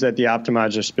things that the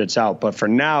optimizer spits out. But for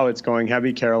now, it's going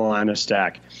heavy Carolina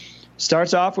stack.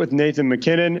 Starts off with Nathan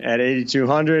MacKinnon at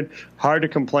 8,200. Hard to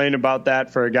complain about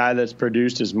that for a guy that's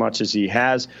produced as much as he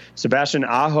has. Sebastian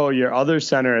Aho, your other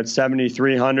center, at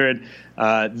 7,300.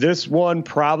 This one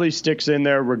probably sticks in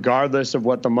there regardless of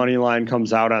what the money line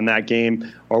comes out on that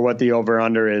game or what the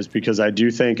over-under is, because I do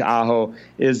think Aho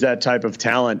is that type of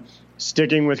talent.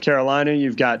 Sticking with Carolina,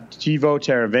 you've got Teuvo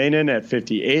Teravainen at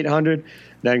 5,800.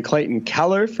 Then Clayton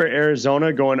Keller for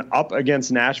Arizona going up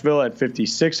against Nashville at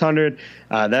 5,600.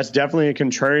 That's definitely a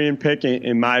contrarian pick,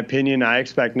 in my opinion. I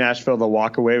expect Nashville to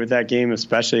walk away with that game,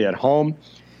 especially at home.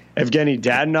 Evgeny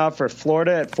Dadonov for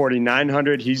Florida at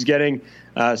 4,900. He's getting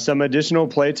some additional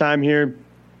play time here,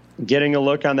 getting a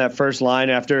look on that first line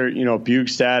after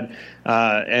Bjugstad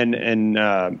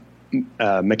and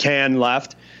McCann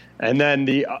left. And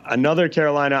then another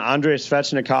Carolina, Andrei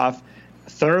Svechnikov,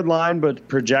 third line, but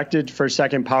projected for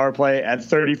second power play at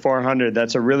 3,400.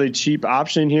 That's a really cheap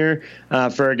option here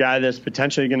for a guy that's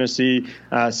potentially going to see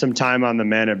some time on the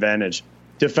man advantage.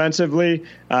 Defensively,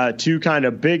 two kind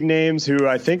of big names who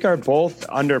I think are both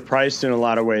underpriced in a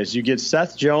lot of ways. You get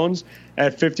Seth Jones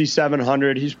at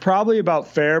 5,700. He's probably about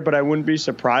fair, but I wouldn't be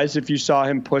surprised if you saw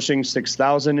him pushing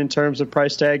 6,000 in terms of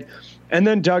price tag. And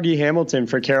then Dougie Hamilton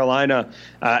for Carolina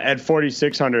at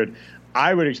 4,600.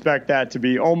 I would expect that to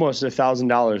be almost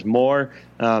 $1,000 more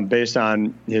based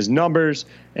on his numbers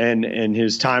and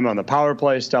his time on the power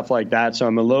play, stuff like that. So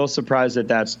I'm a little surprised that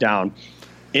that's down.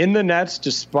 In the nets,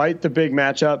 despite the big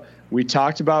matchup, we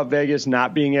talked about Vegas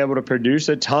not being able to produce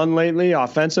a ton lately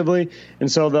offensively.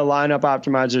 And so the lineup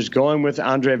optimizer is going with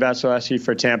Andrei Vasilevskiy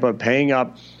for Tampa, paying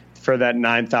up for that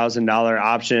 $9,000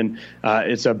 option.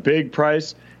 It's a big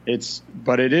price.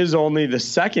 But it is only the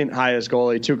second highest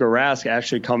goalie, Tuukka Rask,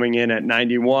 actually coming in at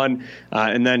 91.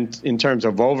 And then in terms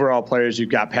of overall players, you've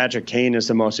got Patrick Kane as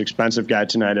the most expensive guy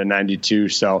tonight at 92.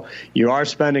 So you are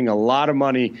spending a lot of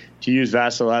money to use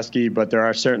Vasilevskiy, but there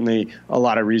are certainly a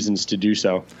lot of reasons to do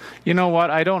so. You know what?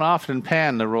 I don't often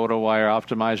pan the RotoWire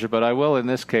optimizer, but I will in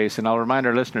this case. And I'll remind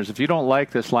our listeners, if you don't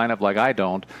like this lineup like I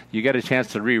don't, you get a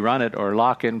chance to rerun it or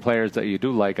lock in players that you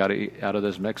do like out of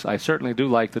this mix. I certainly do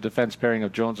like the defense pairing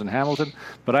of Jones and Hamilton,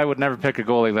 but I would never pick a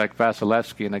goalie like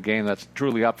Vasilevskiy in a game that's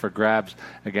truly up for grabs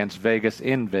against Vegas,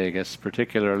 in Vegas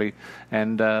particularly.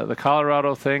 And the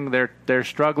Colorado thing, they're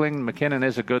struggling. McKinnon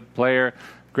is a good player,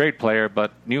 great player,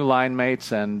 but new line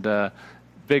mates and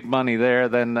big money there.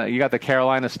 Then you got the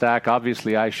Carolina stack.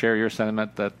 Obviously, I share your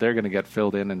sentiment that they're going to get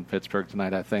filled in Pittsburgh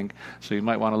tonight, I think. So you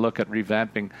might want to look at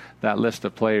revamping that list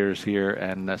of players here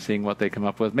and seeing what they come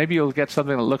up with. Maybe you'll get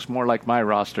something that looks more like my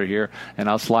roster here, and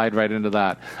I'll slide right into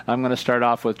that. I'm going to start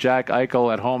off with Jack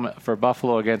Eichel at home for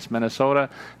Buffalo against Minnesota.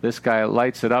 This guy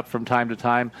lights it up from time to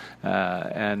time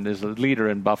and is a leader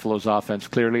in Buffalo's offense.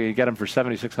 Clearly, you get him for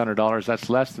 $7,600. That's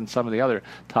less than some of the other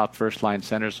top first-line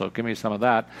centers, so give me some of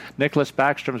that. Nicholas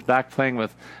Backstrom's back playing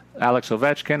with Alex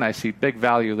Ovechkin. I see big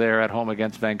value there at home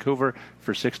against Vancouver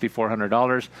for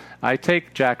 $6,400. I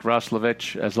take Jack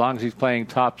Roslovic as long as he's playing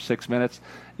top 6 minutes.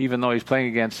 Even though he's playing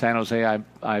against San Jose,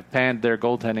 I panned their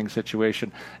goaltending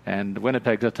situation, and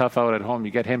Winnipeg's a tough out at home. You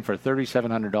get him for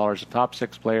 $3,700, a top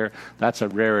 6 player. That's a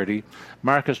rarity.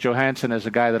 Marcus Johansson is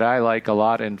a guy that I like a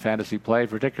lot in fantasy play,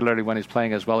 particularly when he's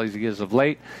playing as well as he is of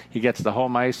late. He gets the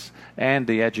home ice and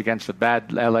the edge against a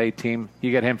bad LA team.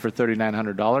 You get him for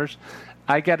 $3,900.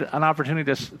 I get an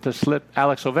opportunity to slip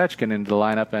Alex Ovechkin into the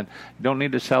lineup, and you don't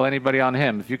need to sell anybody on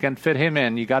him. If you can fit him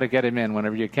in, you got to get him in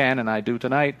whenever you can, and I do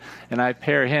tonight. And I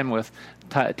pair him with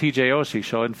TJ Oshie.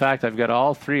 So, in fact, I've got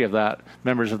all 3 of that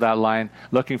members of that line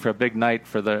looking for a big night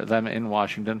for them in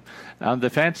Washington. On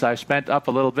defense, I spent up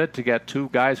a little bit to get 2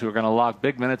 guys who are going to log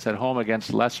big minutes at home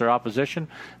against lesser opposition.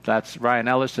 That's Ryan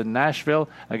Ellis in Nashville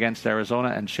against Arizona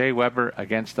and Shea Weber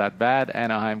against that bad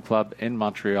Anaheim club in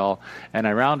Montreal. And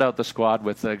I round out the squad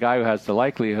with a guy who has the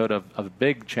likelihood of a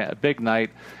big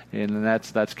night, and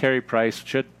that's Carey Price.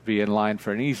 Should be in line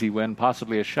for an easy win,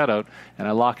 possibly a shutout, and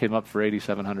I lock him up for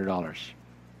 $8,700.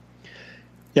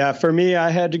 Yeah, for me, I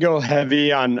had to go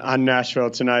heavy on Nashville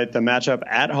tonight. The matchup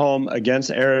at home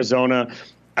against Arizona,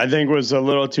 I think, was a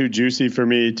little too juicy for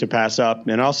me to pass up.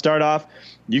 And I'll start off.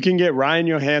 You can get Ryan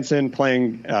Johansson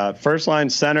playing first-line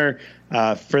center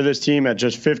for this team at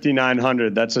just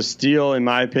 $5,900. That's a steal, in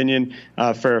my opinion,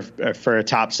 for a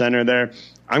top center there.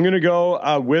 I'm going to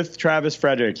go with Travis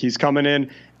Frederick. He's coming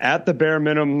in at the bare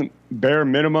minimum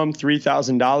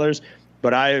 $3,000,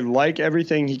 but I like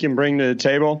everything he can bring to the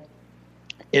table.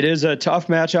 It is a tough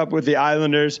matchup with the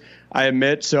Islanders, I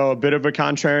admit, so a bit of a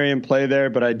contrarian play there,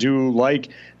 but I do like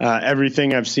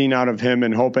everything I've seen out of him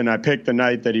and hoping I pick the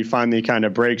night that he finally kind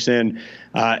of breaks in.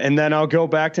 And then I'll go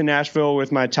back to Nashville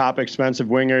with my top expensive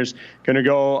wingers. Going to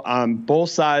go on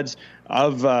both sides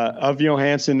of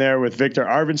Johansson there with Victor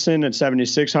Arvidsson at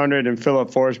 $7,600 and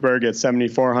Philip Forsberg at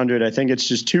 $7,400. I think it's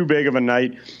just too big of a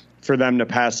night for them to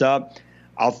pass up.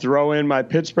 I'll throw in my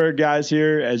Pittsburgh guys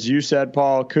here. As you said,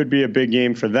 Paul, could be a big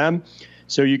game for them.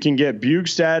 So you can get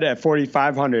Bjugstad at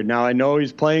 $4,500. Now, I know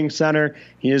he's playing center.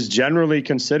 He is generally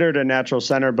considered a natural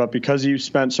center, but because he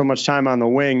spent so much time on the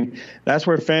wing, that's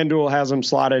where FanDuel has him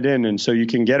slotted in. And so you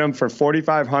can get him for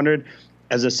 $4,500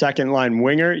 as a second-line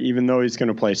winger, even though he's going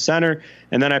to play center.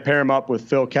 And then I pair him up with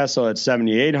Phil Kessel at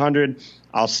 $7,800.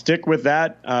 I'll stick with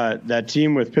that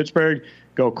team with Pittsburgh.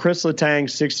 Go Chris Letang,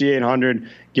 $6,800.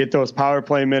 Get those power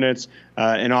play minutes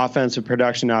and offensive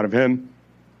production out of him.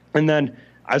 And then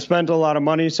I spent a lot of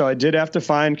money, so I did have to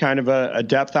find kind of a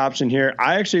depth option here.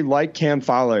 I actually like Cam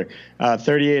Fowler,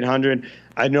 $3,800.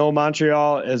 I know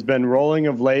Montreal has been rolling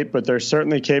of late, but they're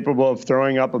certainly capable of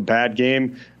throwing up a bad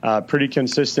game pretty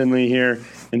consistently here.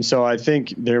 And so I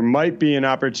think there might be an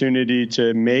opportunity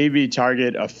to maybe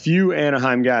target a few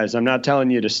Anaheim guys. I'm not telling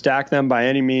you to stack them by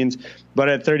any means, but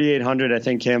at $3,800, I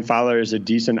think Cam Fowler is a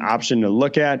decent option to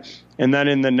look at. And then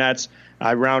in the nets,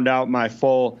 I round out my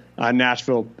full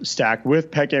Nashville stack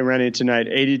with Pekka Rinne tonight,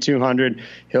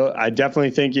 $8,200. I definitely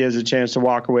think he has a chance to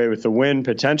walk away with the win,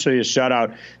 potentially a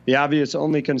shutout. The obvious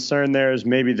only concern there is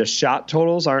maybe the shot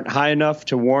totals aren't high enough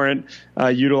to warrant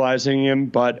utilizing him,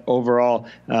 but overall,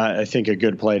 I think a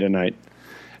good play tonight.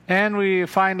 And we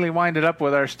finally wind it up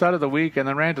with our stud of the week and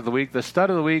the rant of the week. The stud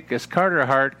of the week is Carter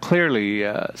Hart. Clearly,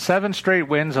 7 straight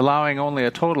wins, allowing only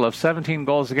a total of 17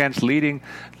 goals against, leading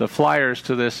the Flyers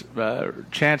to this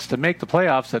chance to make the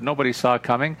playoffs that nobody saw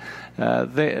coming.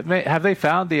 Have they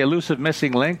found the elusive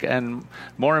missing link? And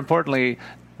more importantly,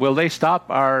 will they stop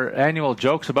our annual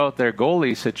jokes about their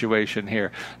goalie situation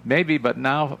here? Maybe, but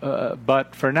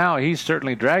for now, he's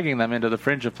certainly dragging them into the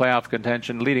fringe of playoff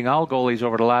contention, leading all goalies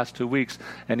over the last 2 weeks,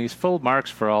 and he's full marks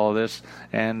for all of this.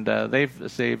 And they've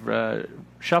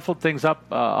shuffled things up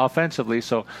offensively,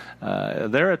 so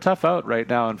they're a tough out right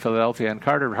now in Philadelphia. And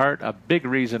Carter Hart, a big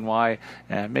reason why,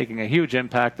 making a huge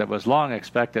impact that was long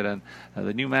expected. And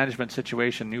the new management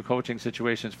situation, new coaching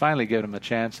situations finally give him a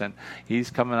chance, and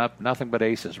he's coming up nothing but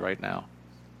aces right now.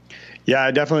 Yeah,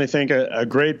 I definitely think a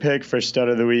great pick for stud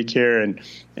of the week here. And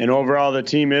overall, the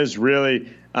team is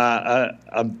really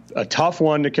a tough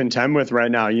one to contend with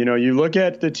right now. You know, you look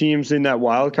at the teams in that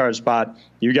wild card spot.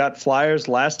 You got Flyers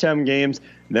last 10 games.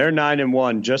 They're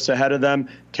 9-1, just ahead of them.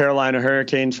 Carolina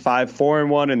Hurricanes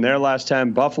 5-4-1 in their last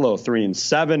 10. Buffalo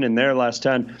 3-7 in their last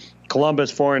 10.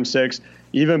 Columbus 4-6.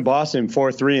 Even Boston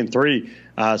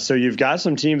 4-3-3. So you've got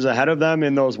some teams ahead of them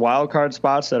in those wild card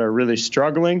spots that are really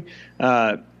struggling.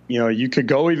 You know, you could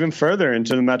go even further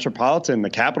into the Metropolitan. The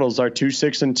Capitals are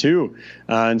 2-6-2.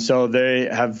 And so they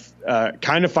have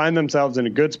kind of find themselves in a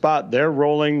good spot. They're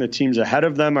rolling. The teams ahead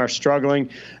of them are struggling.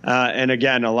 And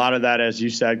again, a lot of that, as you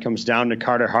said, comes down to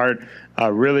Carter Hart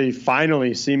really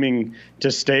finally seeming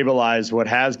to stabilize what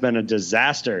has been a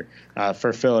disaster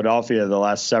for Philadelphia the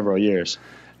last several years.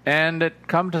 And it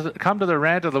come to the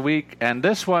rant of the week, and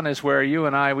this one is where you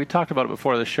and we talked about it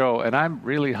before the show, and I'm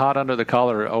really hot under the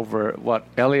collar over what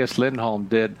Elias Lindholm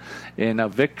did in a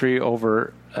victory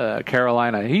over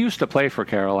Carolina. He used to play for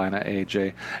Carolina,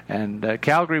 AJ, and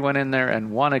Calgary went in there and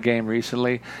won a game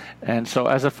recently, and so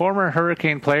as a former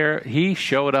Hurricane player, he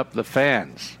showed up the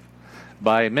fans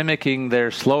by mimicking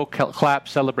their slow clap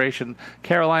celebration.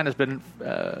 Carolina's been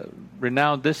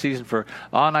renowned this season for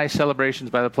on-ice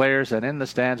celebrations by the players and in the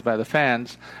stands by the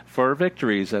fans for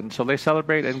victories. And so they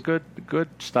celebrate in good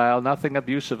style, nothing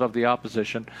abusive of the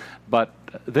opposition. But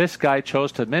this guy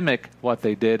chose to mimic what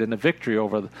they did in a victory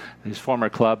over his former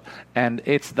club. And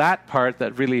it's that part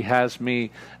that really has me,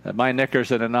 my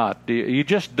knickers in a knot. You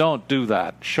just don't do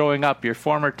that, showing up your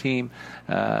former team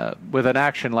with an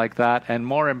action like that, and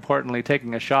more importantly,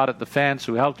 taking a shot at the fans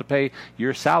who helped to pay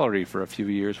your salary for a few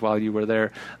years while you were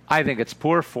there. I think it's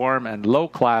poor form and low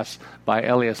class by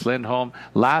Elias Lindholm,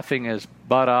 laughing his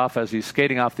butt off as he's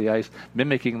skating off the ice,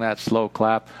 mimicking that slow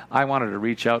clap. I wanted to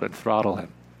reach out and throttle him.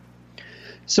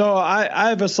 So I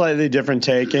have a slightly different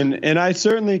take, and I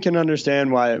certainly can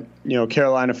understand why, you know,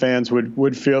 Carolina fans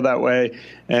would feel that way.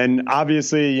 And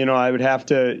obviously, you know, I would have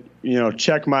to, you know,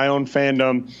 check my own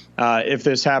fandom if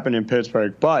this happened in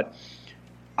Pittsburgh. But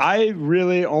I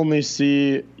really only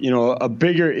see, you know, a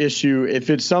bigger issue if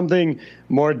it's something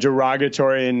more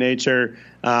derogatory in nature.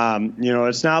 You know,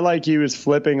 it's not like he was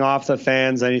flipping off the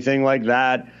fans, anything like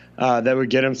that, that would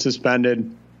get him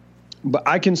suspended. But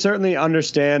I can certainly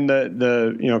understand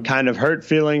the you know, kind of hurt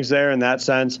feelings there in that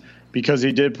sense, because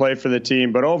he did play for the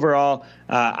team. But overall,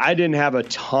 I didn't have a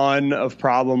ton of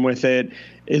problem with it.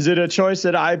 Is it a choice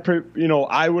that I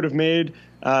would have made,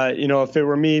 you know, if it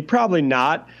were me? Probably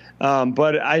not.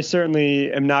 But I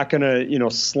certainly am not going to, you know,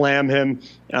 slam him,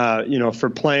 you know,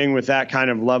 for playing with that kind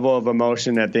of level of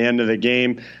emotion at the end of the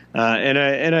game. And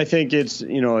I think it's,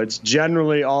 you know, it's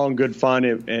generally all in good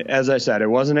fun. As I said, it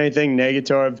wasn't anything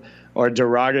negative or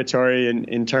derogatory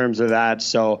in terms of that.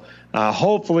 So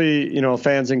hopefully, you know,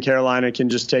 fans in Carolina can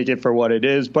just take it for what it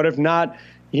is. But if not,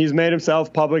 he's made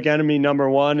himself public enemy number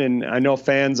one. And I know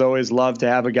fans always love to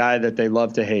have a guy that they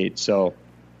love to hate. So.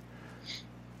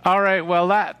 All right. Well,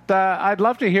 I'd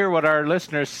love to hear what our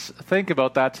listeners think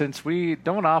about that, since we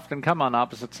don't often come on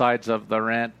opposite sides of the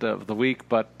rant of the week.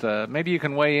 But maybe you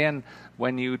can weigh in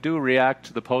when you do react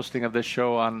to the posting of this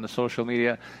show on the social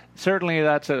media. Certainly,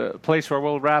 that's a place where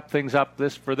we'll wrap things up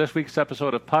for this week's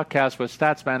episode of Podcast with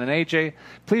Statsman and AJ.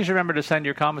 Please remember to send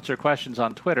your comments or questions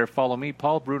on Twitter. Follow me,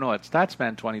 Paul Bruno, at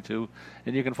Statsman22,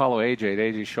 and you can follow AJ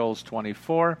at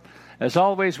AJScholz24. As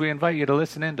always, we invite you to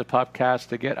listen in to Podcast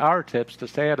to get our tips to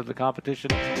stay out of the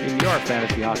competition in your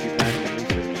fantasy hockey planning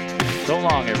and research. So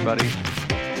long, everybody.